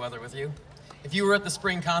such great weather with you. If you were at the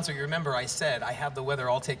spring concert, you remember I said I have the weather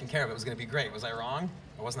all taken care of. It was going to be great. Was I wrong?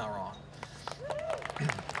 I was not wrong.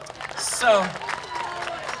 So,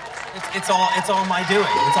 it's all my doing.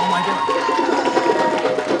 It's all my doing.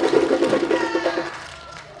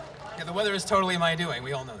 Yeah, the weather is totally my doing.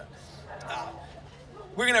 We all know that.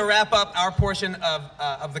 We're going to wrap up our portion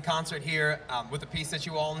of the concert here with a piece that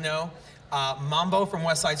you all know, Mambo from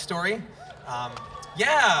West Side Story.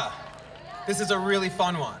 Yeah, this is a really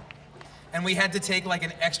fun one. And we had to take like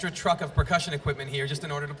an extra truck of percussion equipment here just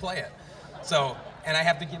in order to play it. So, and I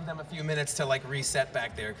have to give them a few minutes to like reset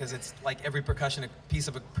back there because it's like every piece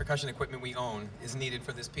of percussion equipment we own is needed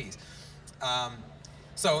for this piece.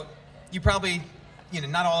 So you probably,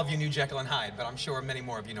 not all of you knew Jekyll and Hyde, but I'm sure many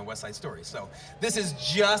more of you know West Side Story. So this is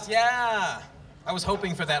just, yeah. I was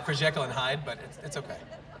hoping for that for Jekyll and Hyde, but it's okay.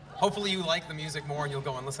 Hopefully you like the music more and you'll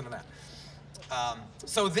go and listen to that.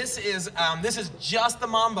 So this is just the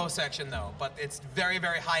mambo section though, but it's very,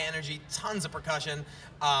 very high energy, tons of percussion,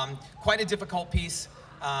 quite a difficult piece.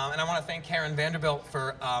 And I want to thank Karen Vanderbilt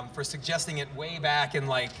for suggesting it way back in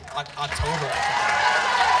like October.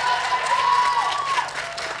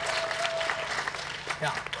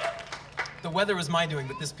 Yeah, the weather was my doing,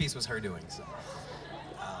 but this piece was her doing.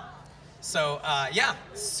 So, yeah,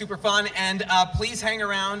 super fun, and please hang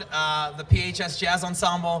around. The PHS Jazz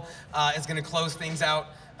Ensemble is going to close things out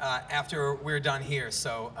after we're done here.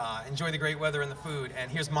 So enjoy the great weather and the food.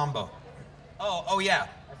 And here's Mambo. Oh yeah,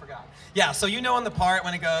 I forgot. Yeah, so you know in the part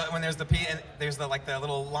when there's the there's the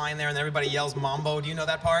little line there and everybody yells Mambo. Do you know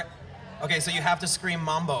that part? Okay, so you have to scream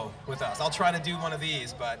Mambo with us. I'll try to do one of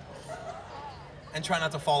these, and try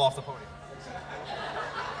not to fall off the podium.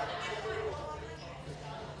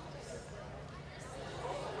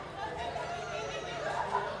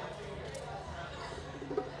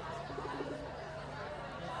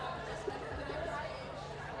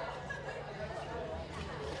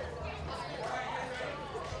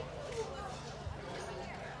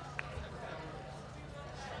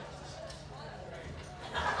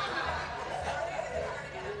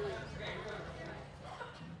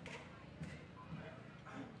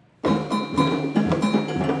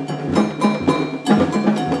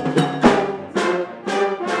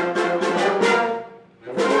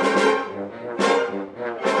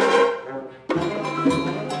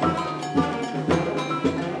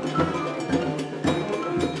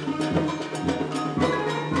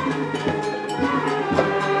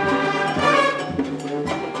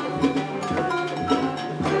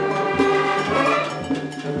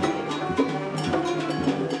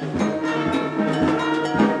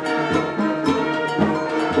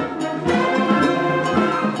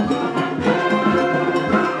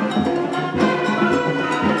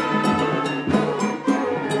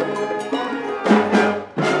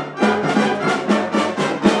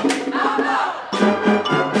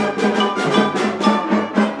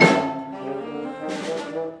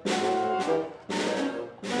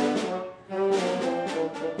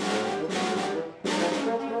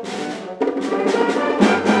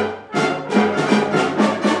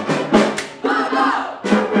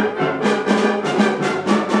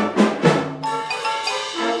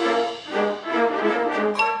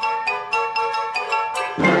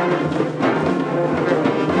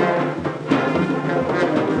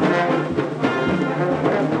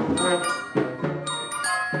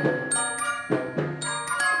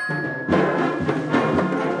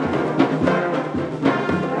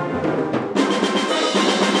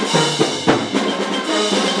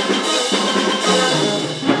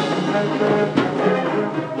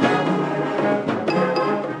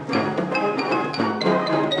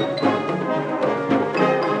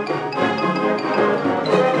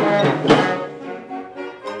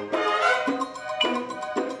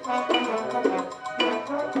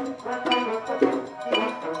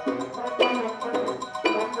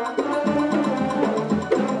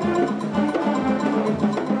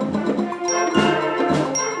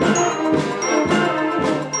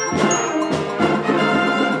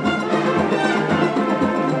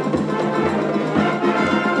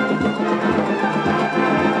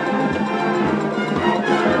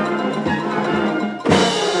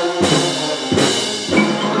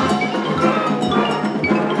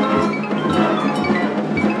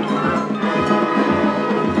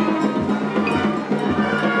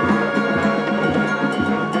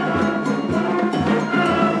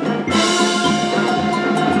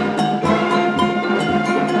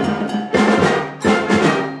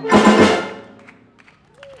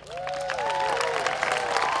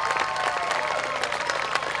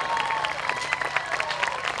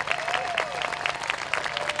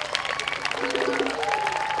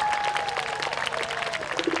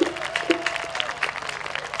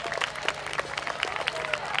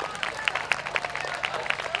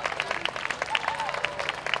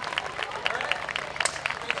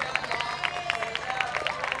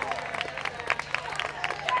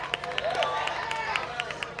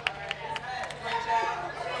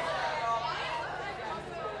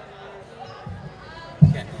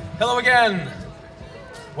 Hello again.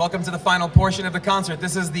 Welcome to the final portion of the concert.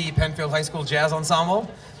 This is the Penfield High School Jazz Ensemble.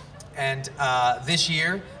 And this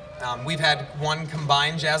year, we've had one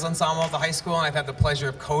combined jazz ensemble at the high school, and I've had the pleasure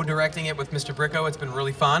of co-directing it with Mr. Bricco. It's been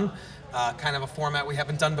really fun. Kind of a format we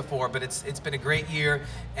haven't done before, but it's been a great year,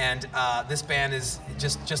 and this band is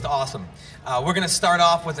just awesome. We're going to start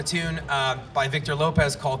off with a tune by Victor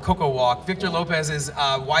Lopez called Cocoa Walk. Victor Lopez is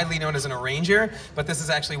widely known as an arranger, but this is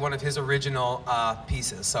actually one of his original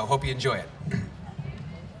pieces, so hope you enjoy it.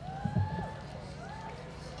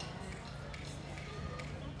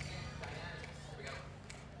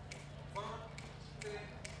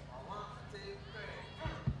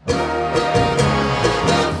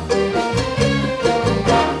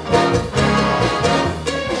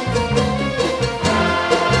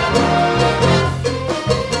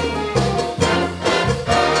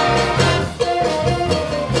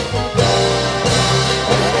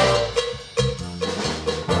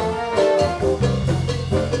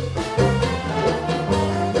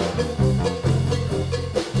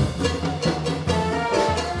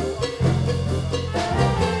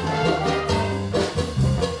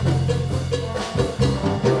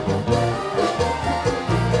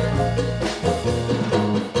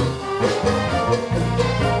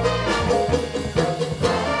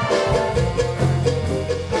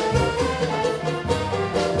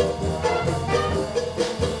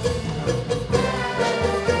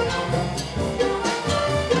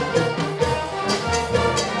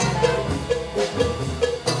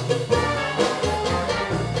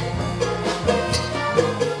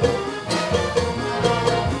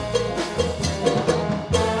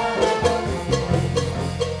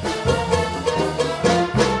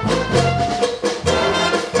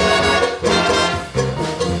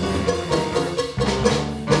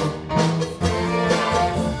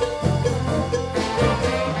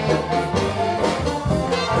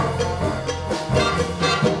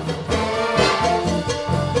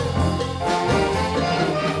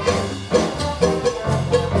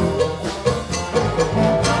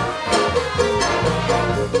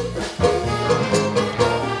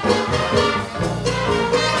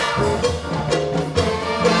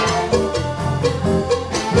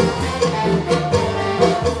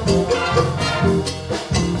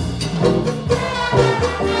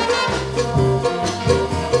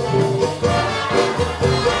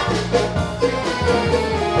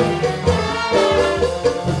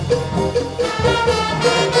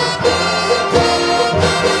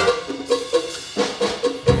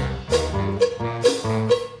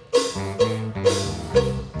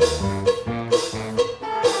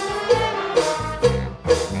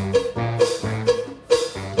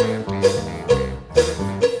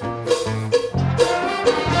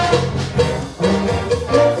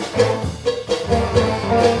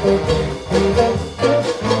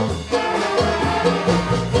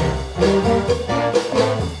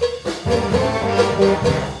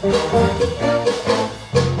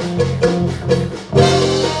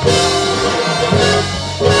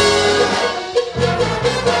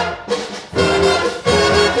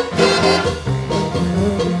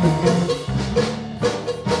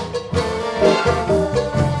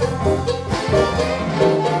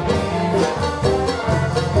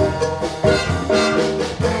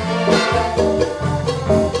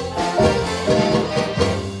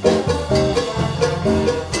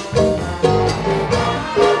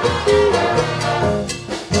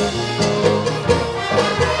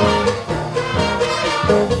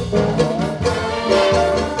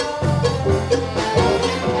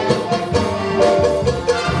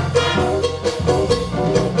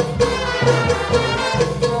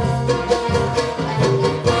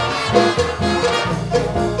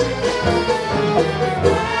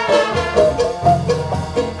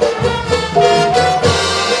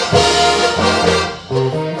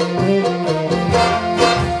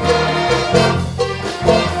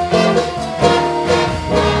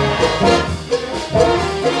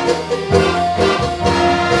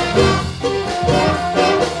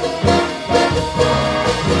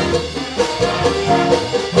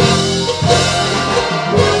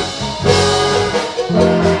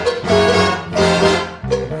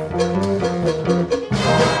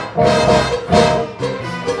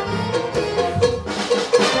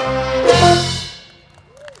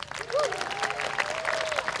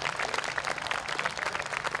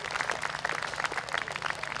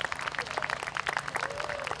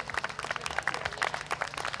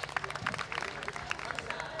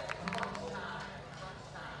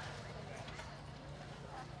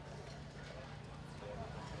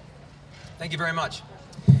 Thank you very much.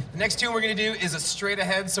 The next tune we're going to do is a straight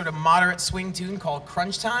ahead sort of moderate swing tune called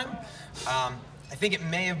Crunch Time. I think it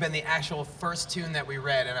may have been the actual first tune that we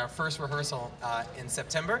read at our first rehearsal in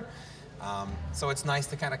September. So it's nice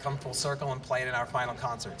to kind of come full circle and play it in our final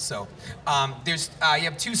concert. So you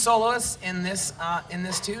have two soloists in this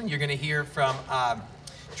tune. You're going to hear from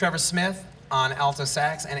Trevor Smith on alto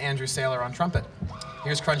sax and Andrew Saylor on trumpet.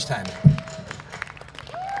 Here's Crunch Time.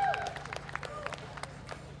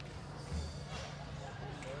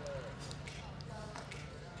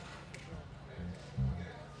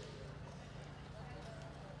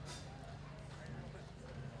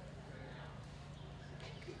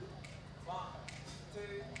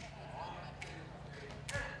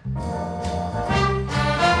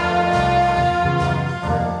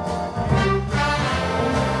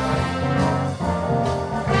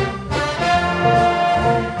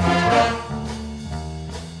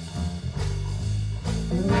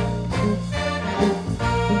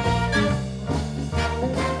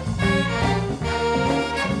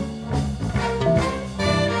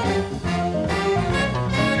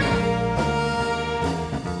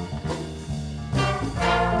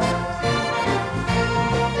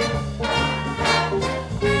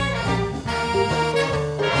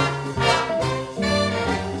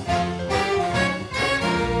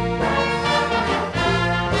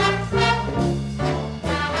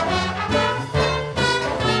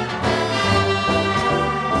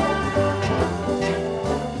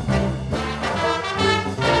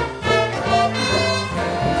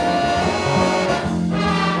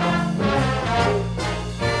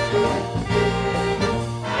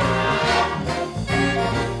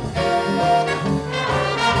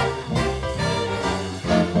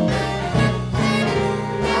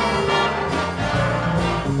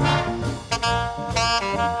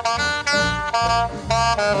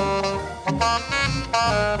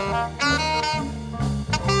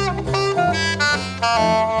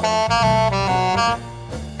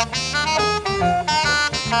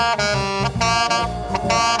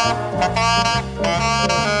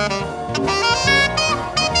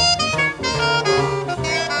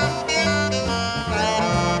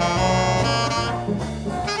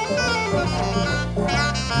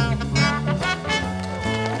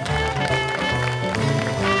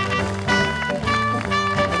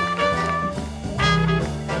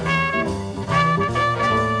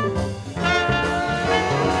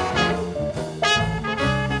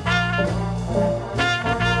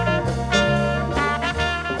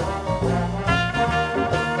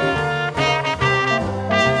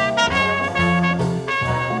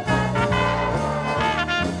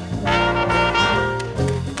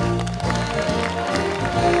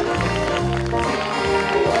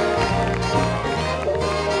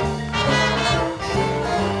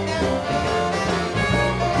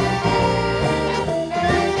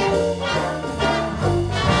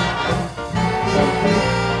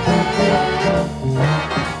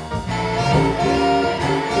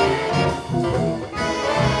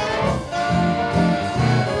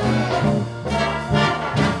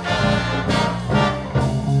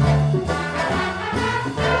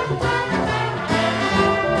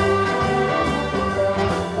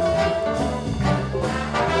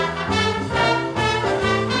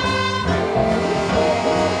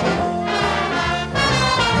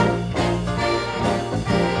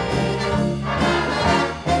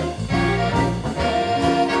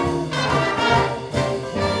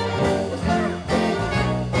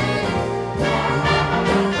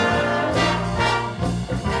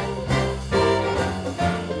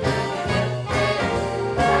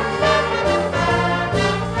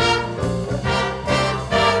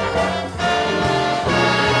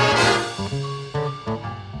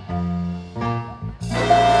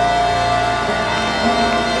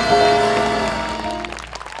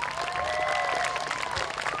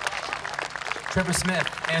 Trevor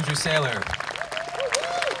Smith, Andrew Saylor.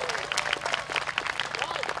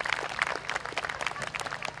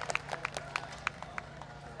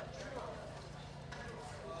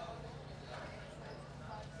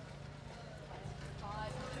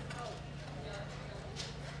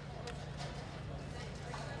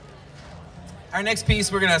 Our next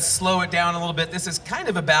piece, we're going to slow it down a little bit. This is kind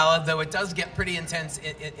of a ballad, though it does get pretty intense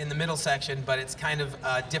in the middle section, but it's kind of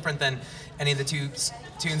different than any of the tunes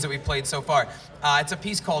that we've played so far. It's a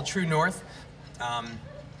piece called True North,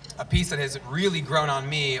 a piece that has really grown on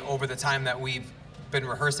me over the time that we've been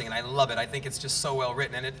rehearsing, and I love it. I think it's just so well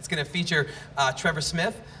written, and it's going to feature Trevor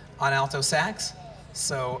Smith on alto sax.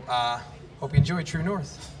 So hope you enjoy True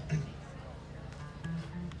North.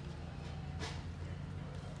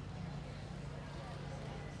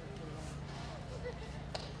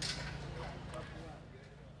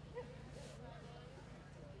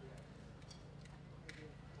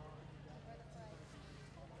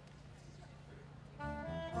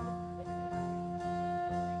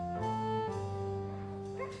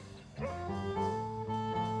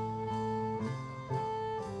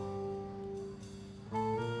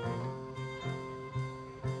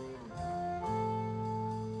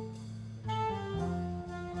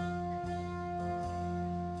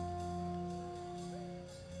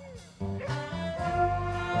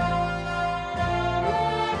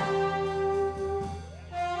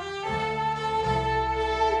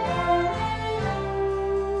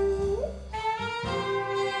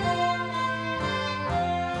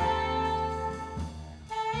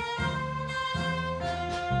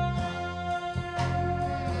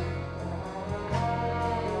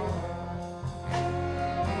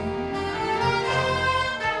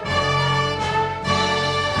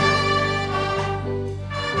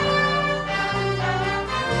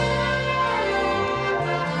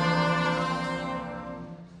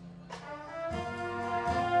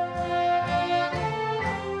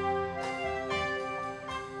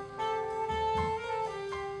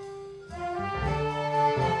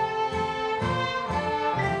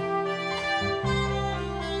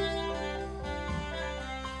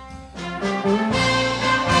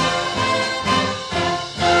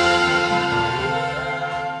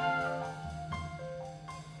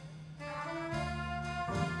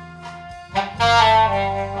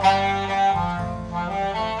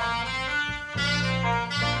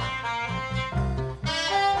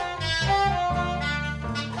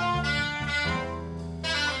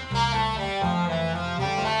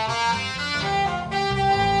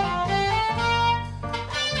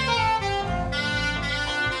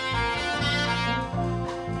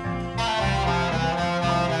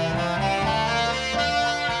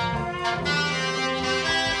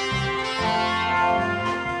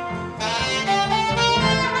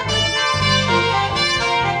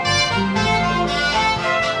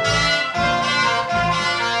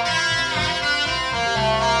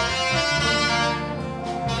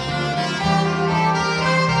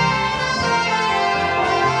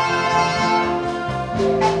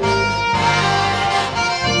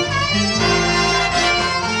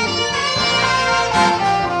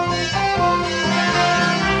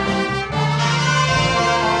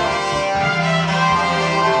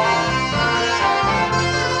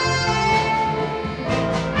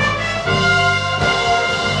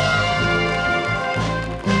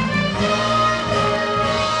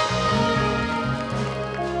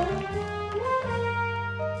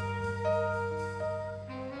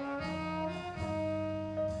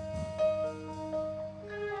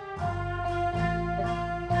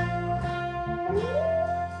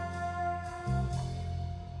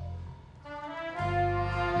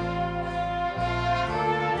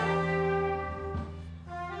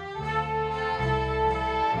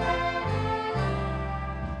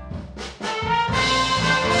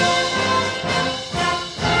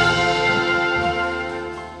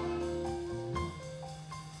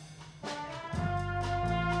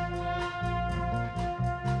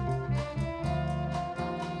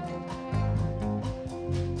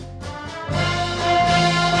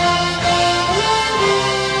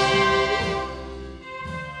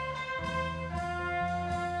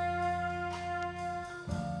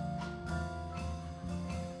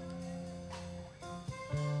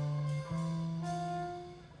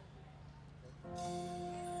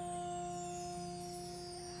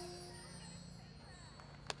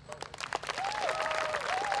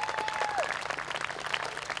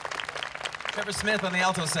 Trevor Smith on the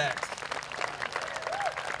alto sax.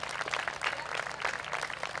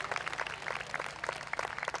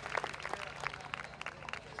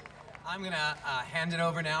 I'm going to hand it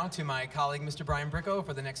over now to my colleague, Mr. Bryan Bricco,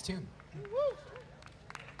 for the next tune.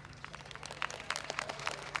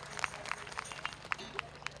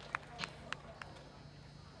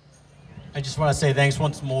 I just want to say thanks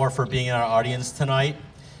once more for being in our audience tonight.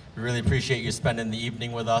 We really appreciate you spending the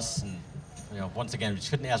evening with us. And once again, we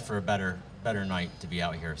just couldn't ask for a better night to be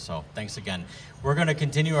out here. So thanks again. We're going to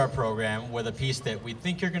continue our program with a piece that we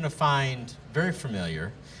think you're going to find very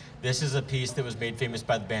familiar. This is a piece that was made famous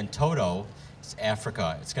by the band Toto. It's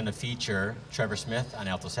Africa. It's going to feature Trevor Smith on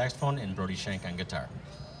alto saxophone and Brody Shank on guitar.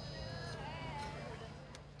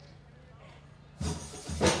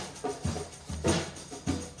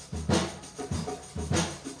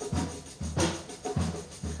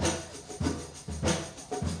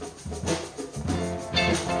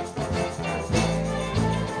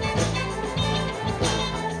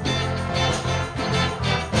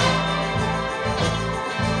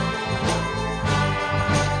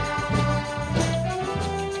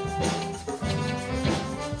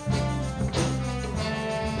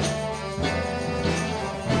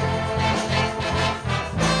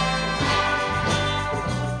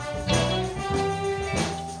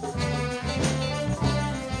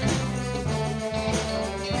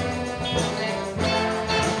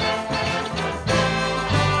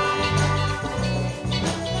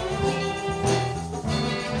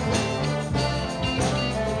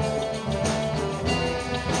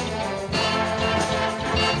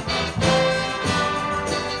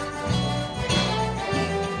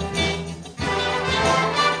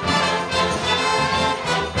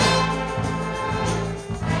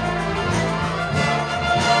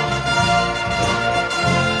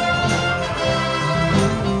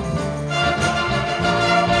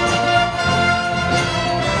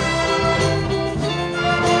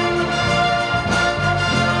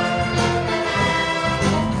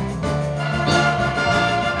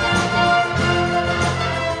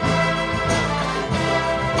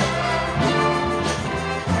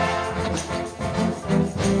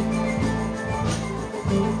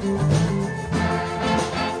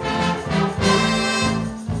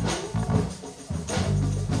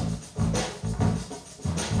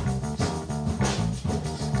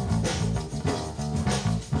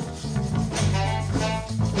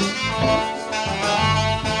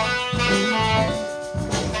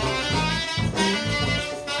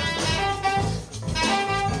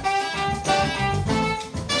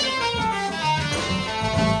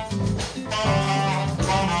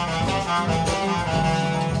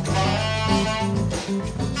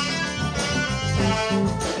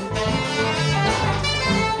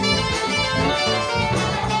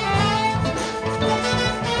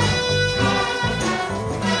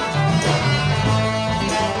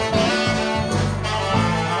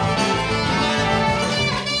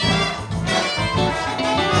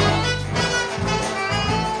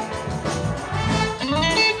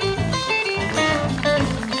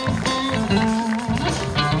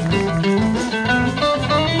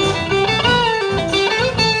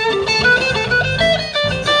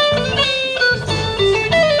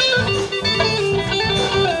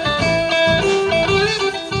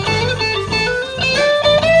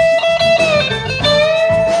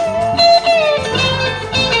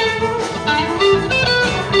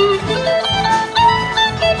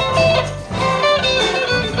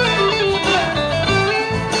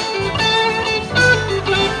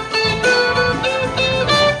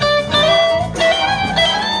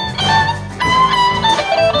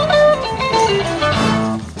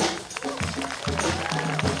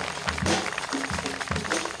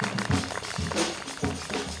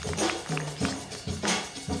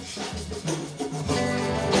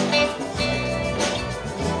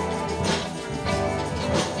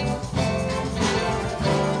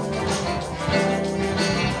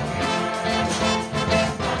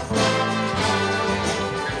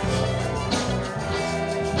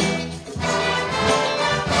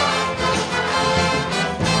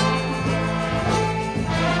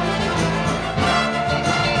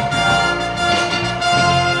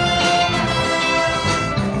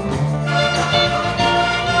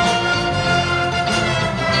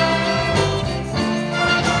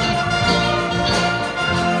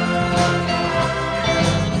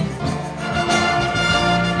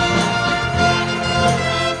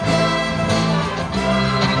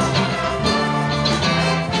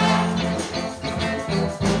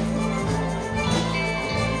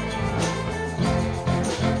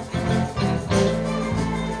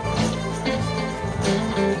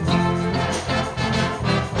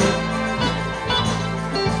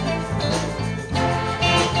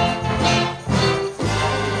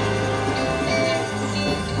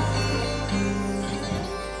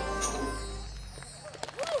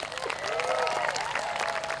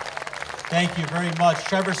 Thank you very much.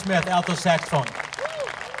 Trevor Smith, alto saxophone.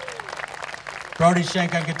 Brody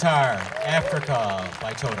Shank on guitar. Africa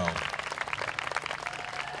by Toto.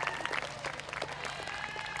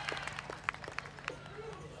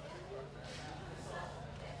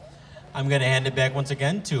 I'm going to hand it back once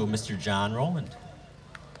again to Mr. John Roland.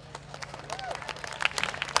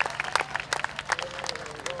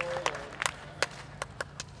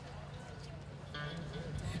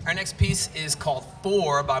 Our next piece is called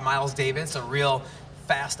 4 by Miles Davis, a real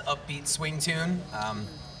fast, upbeat swing tune.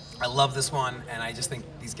 I love this one, and I just think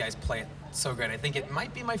these guys play it so great. I think it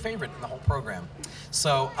might be my favorite in the whole program.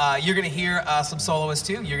 So you're going to hear some soloists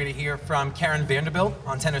too. You're going to hear from Karen Vanderbilt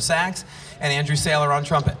on tenor sax and Andrew Saylor on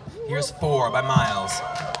trumpet. Here's 4 by Miles.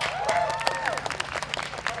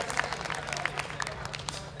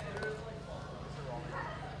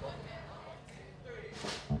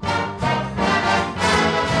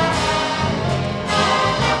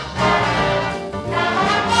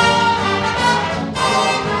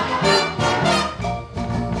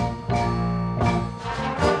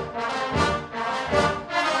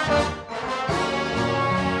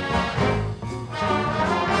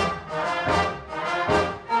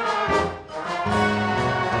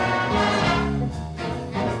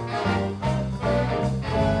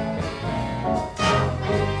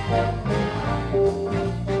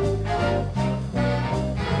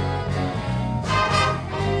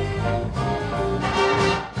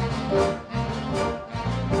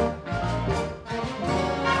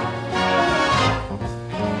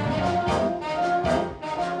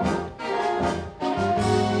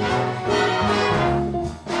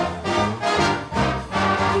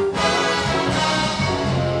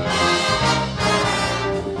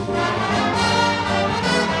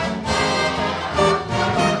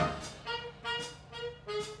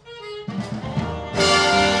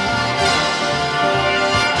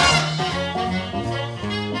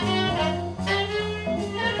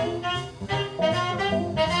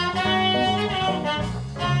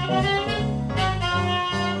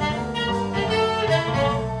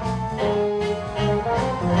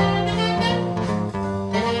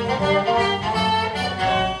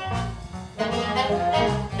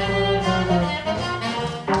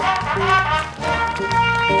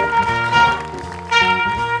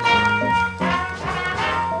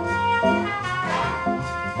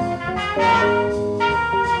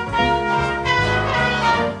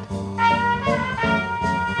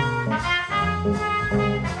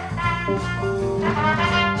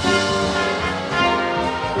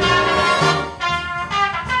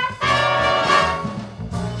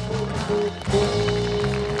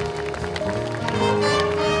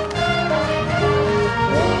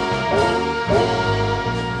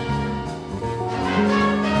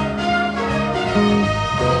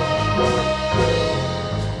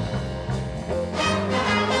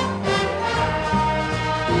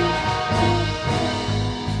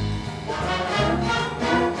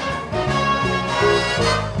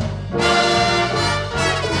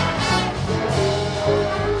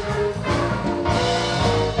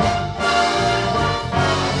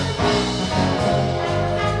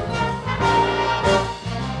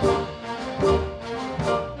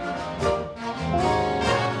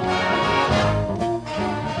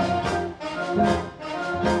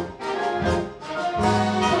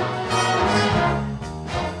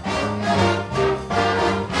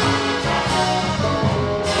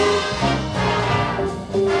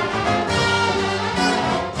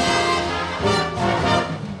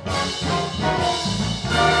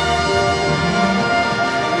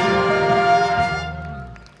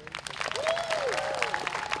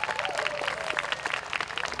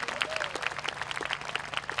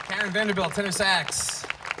 Vanderbilt, tenor sax.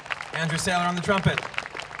 Andrew Saylor on the trumpet.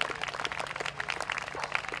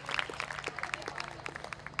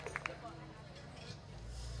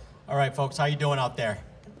 All right, folks, how you doing out there?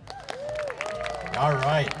 All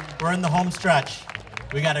right, we're in the home stretch.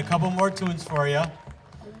 We got a couple more tunes for you.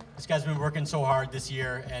 This guy's been working so hard this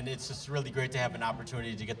year, and it's just really great to have an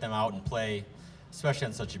opportunity to get them out and play, especially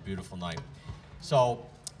on such a beautiful night. So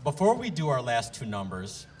before we do our last two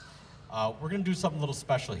numbers, we're going to do something a little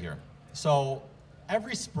special here. So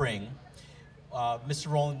every spring,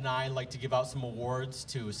 Mr. Roland and I like to give out some awards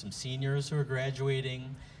to some seniors who are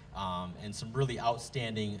graduating and some really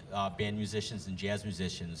outstanding band musicians and jazz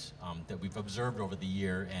musicians that we've observed over the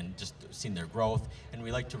year and just seen their growth. And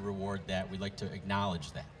we like to reward that. We like to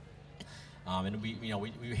acknowledge that. And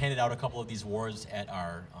we handed out a couple of these awards at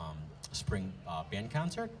our spring band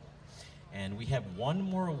concert. And we have one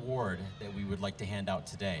more award that we would like to hand out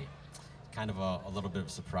today. Kind of a little bit of a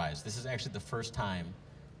surprise. This is actually the first time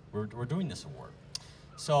we're doing this award.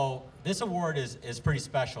 So this award is pretty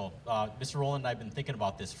special. Mr. Roland and I have been thinking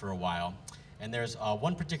about this for a while, and there's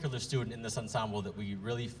one particular student in this ensemble that we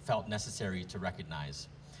really felt necessary to recognize.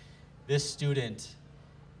 This student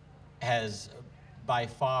has by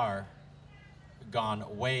far gone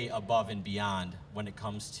way above and beyond when it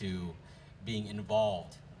comes to being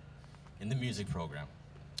involved in the music program,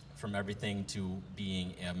 from everything to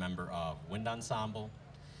being a member of wind ensemble,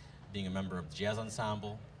 being a member of the jazz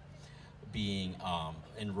ensemble, being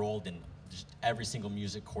enrolled in just every single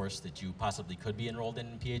music course that you possibly could be enrolled in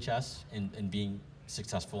PHS, and being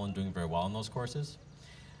successful and doing very well in those courses.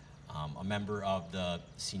 A member of the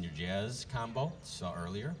senior jazz combo, saw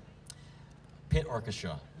earlier. Pit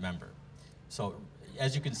orchestra member. So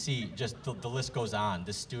as you can see, just the list goes on.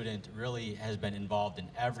 This student really has been involved in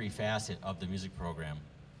every facet of the music program.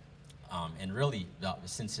 And really,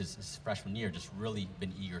 since his freshman year, just really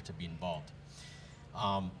been eager to be involved.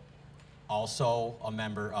 Also a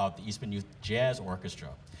member of the Eastman Youth Jazz Orchestra,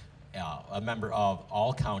 a member of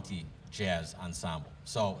All County Jazz Ensemble.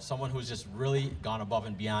 So someone who's just really gone above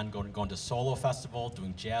and beyond, going to solo festival,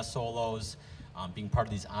 doing jazz solos, being part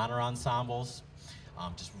of these honor ensembles,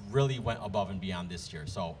 just really went above and beyond this year.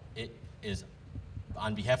 So it is,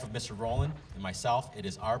 on behalf of Mr. Roland and myself, it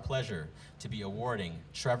is our pleasure to be awarding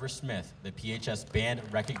Trevor Smith the PHS Band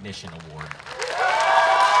Recognition Award.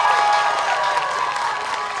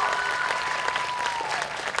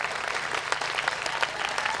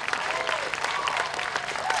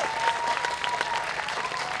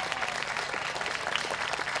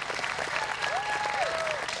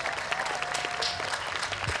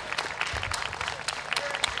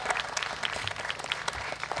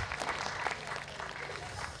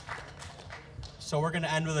 So we're going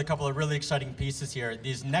to end with a couple of really exciting pieces here.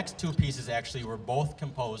 These next two pieces actually were both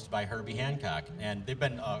composed by Herbie Hancock, and they've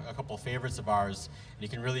been a couple of favorites of ours, and you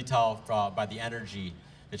can really tell by the energy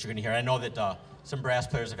that you're going to hear. I know that some brass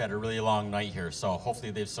players have had a really long night here, so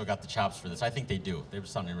hopefully they've still got the chops for this. I think they do. They're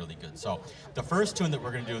sounding really good. So the first tune that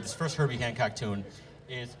we're going to do, this first Herbie Hancock tune,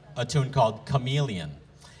 is a tune called Chameleon,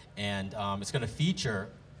 and it's going to feature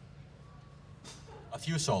a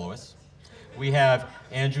few soloists. We have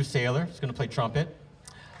Andrew Saylor, who's going to play trumpet.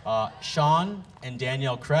 Sean and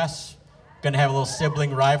Danielle Kress, going to have a little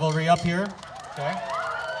sibling rivalry up here. Okay.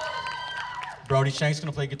 Brody Shank's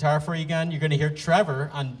going to play guitar for you again. You're going to hear Trevor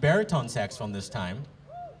on baritone saxophone this time.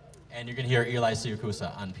 And you're going to hear Eli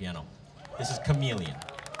Siyakusa on piano. This is Chameleon.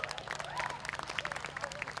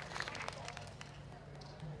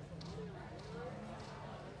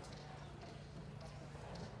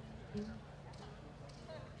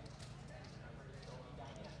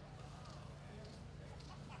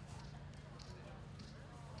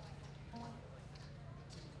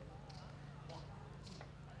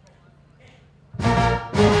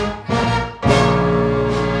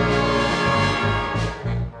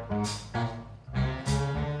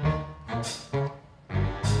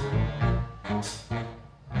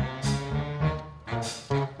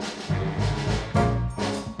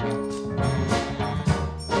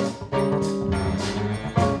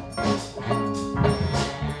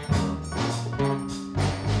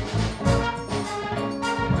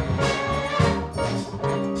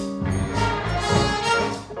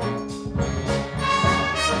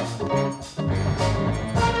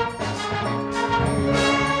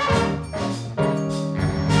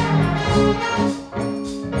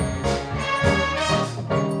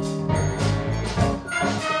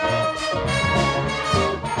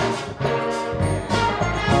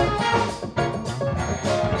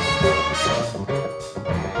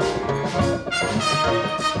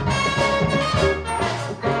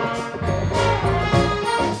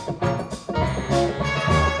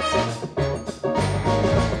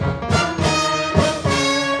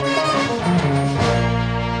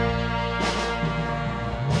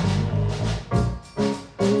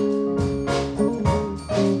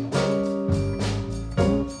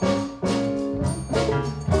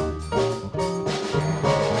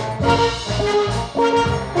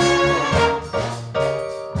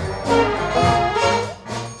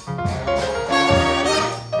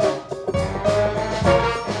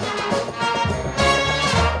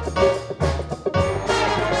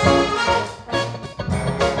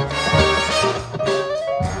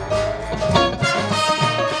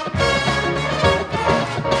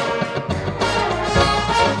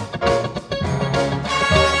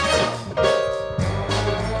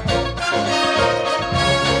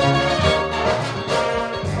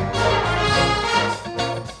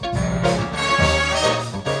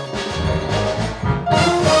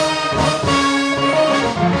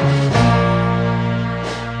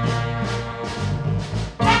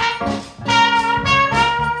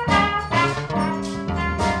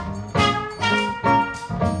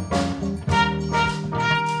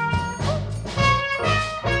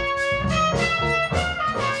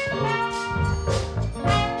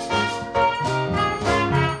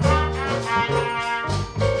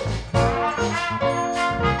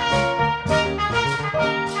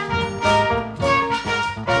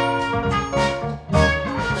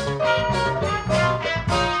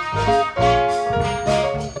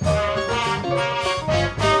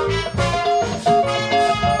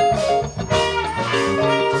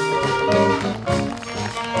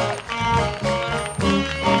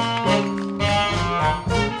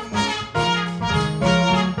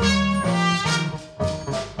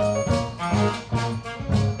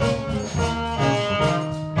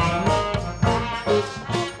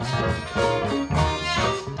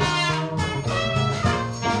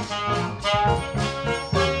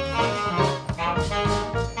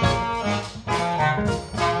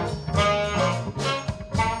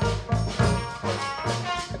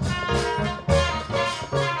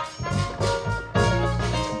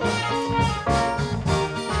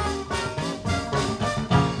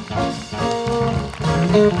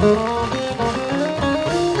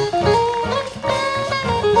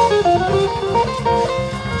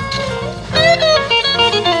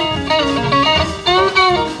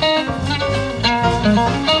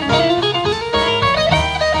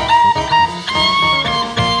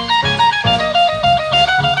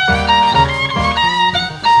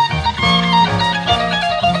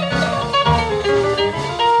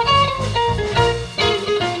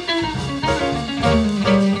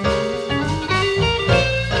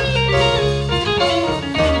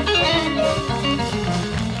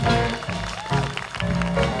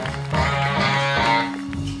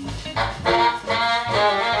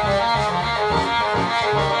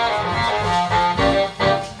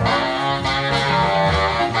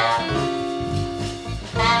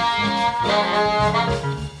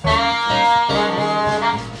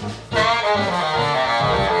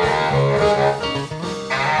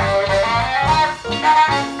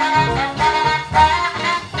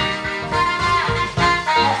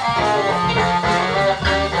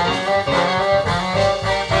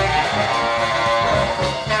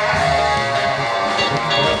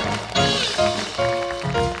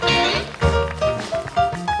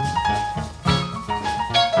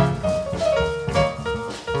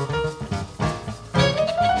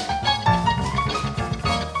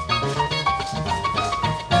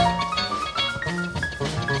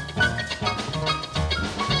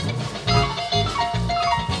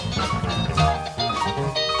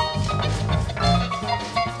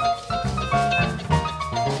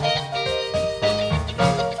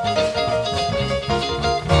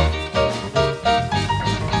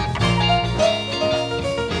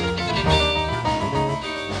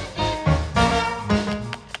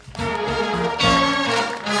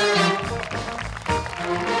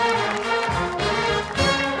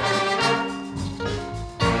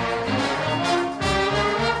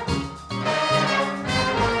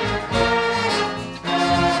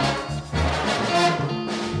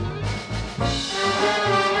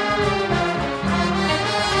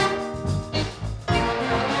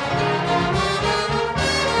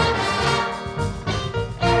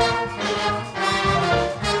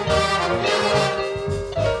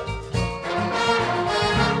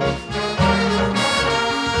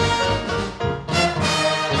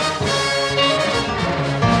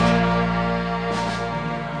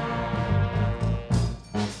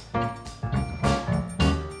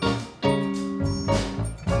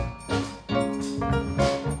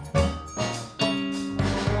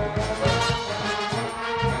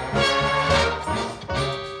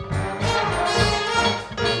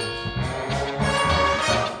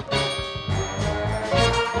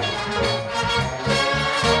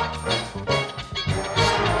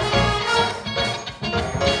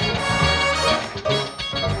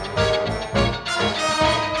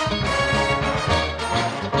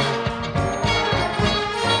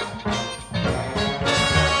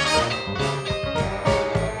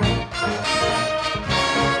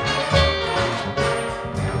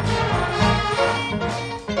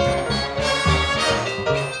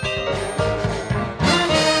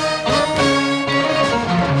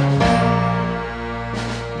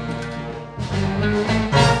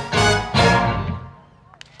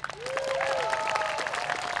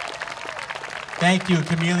 Thank you,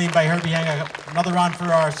 Chameleon by Herbie Hancock. Another round for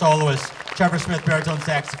our soloist, Trevor Smith, baritone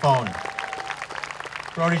saxophone.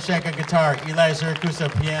 Brody Shank on guitar, Eli Zirkusa,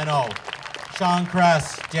 piano. Sean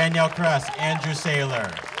Kress, Danielle Kress, Andrew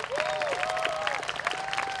Saylor.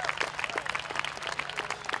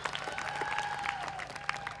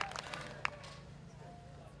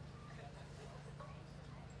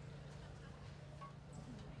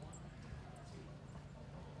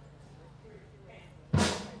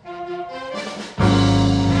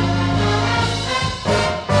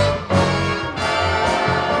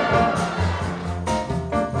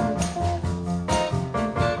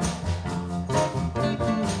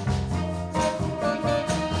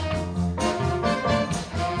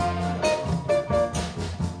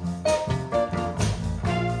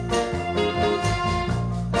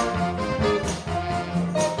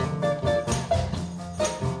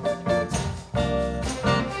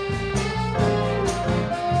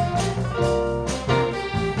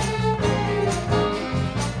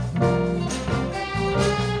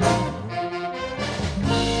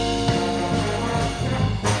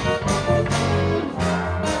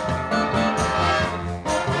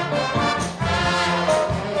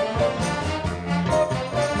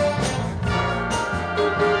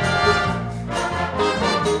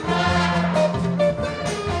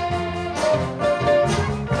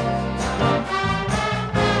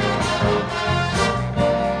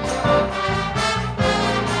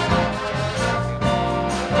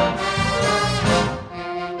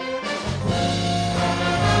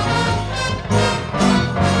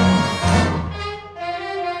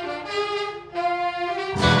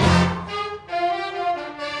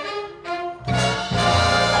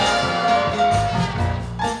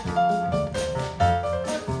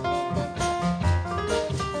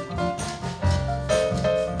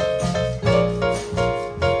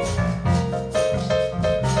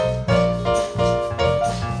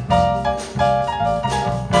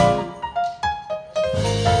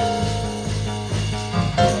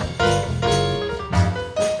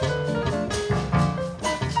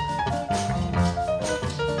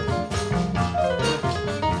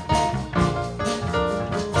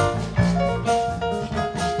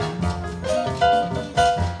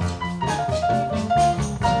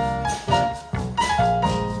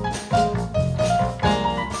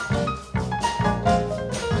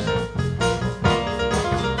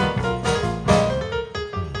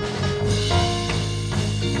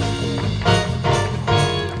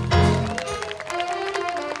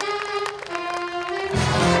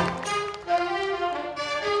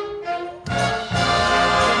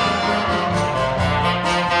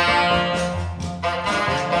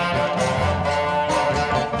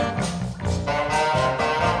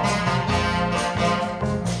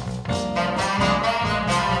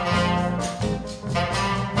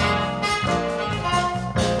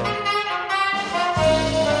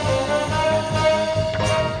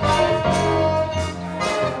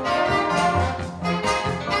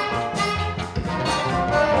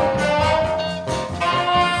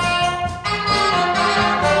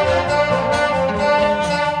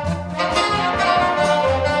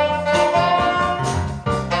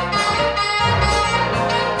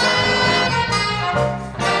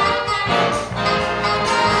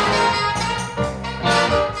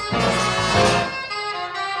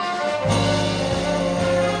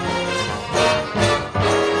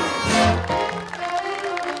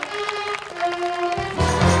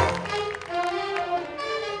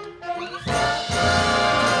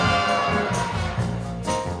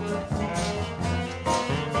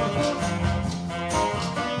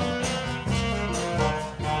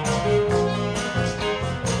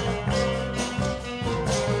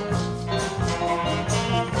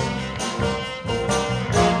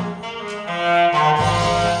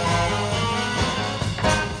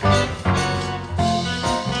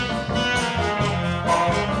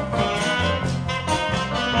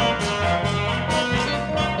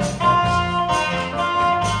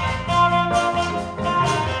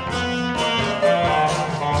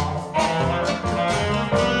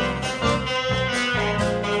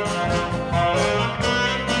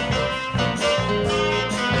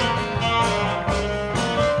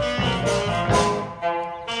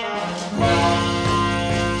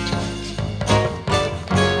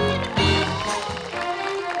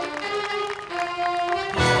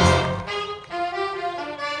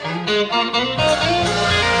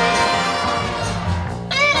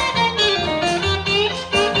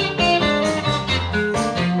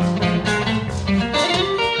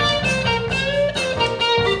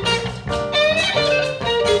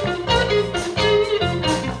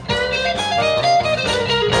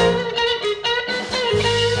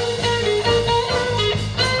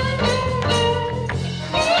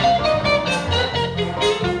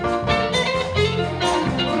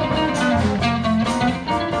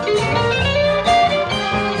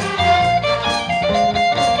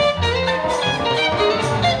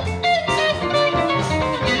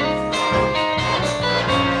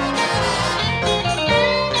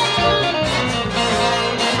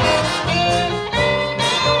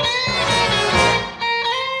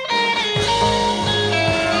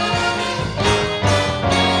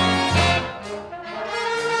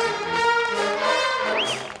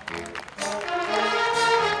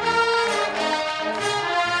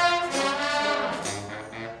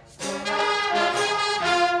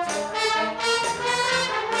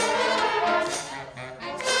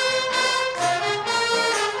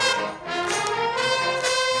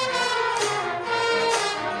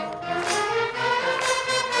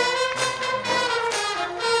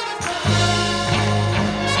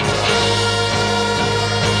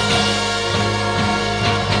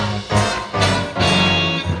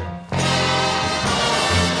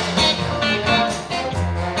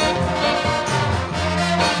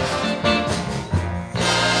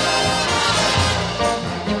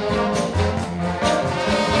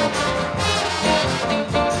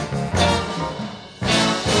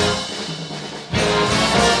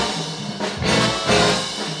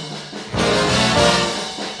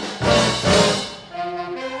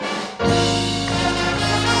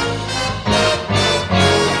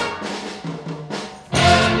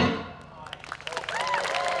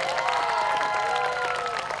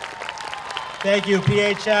 Thank you,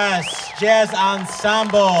 PHS Jazz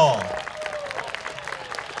Ensemble.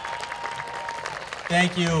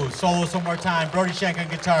 Thank you. Solos one more time. Brody Schenk on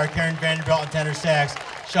guitar, Karen Vanderbilt on tenor sax,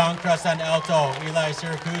 Sean Kress on alto, Eli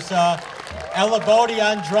Siracusa, Ella Bodie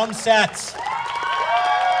on drum sets.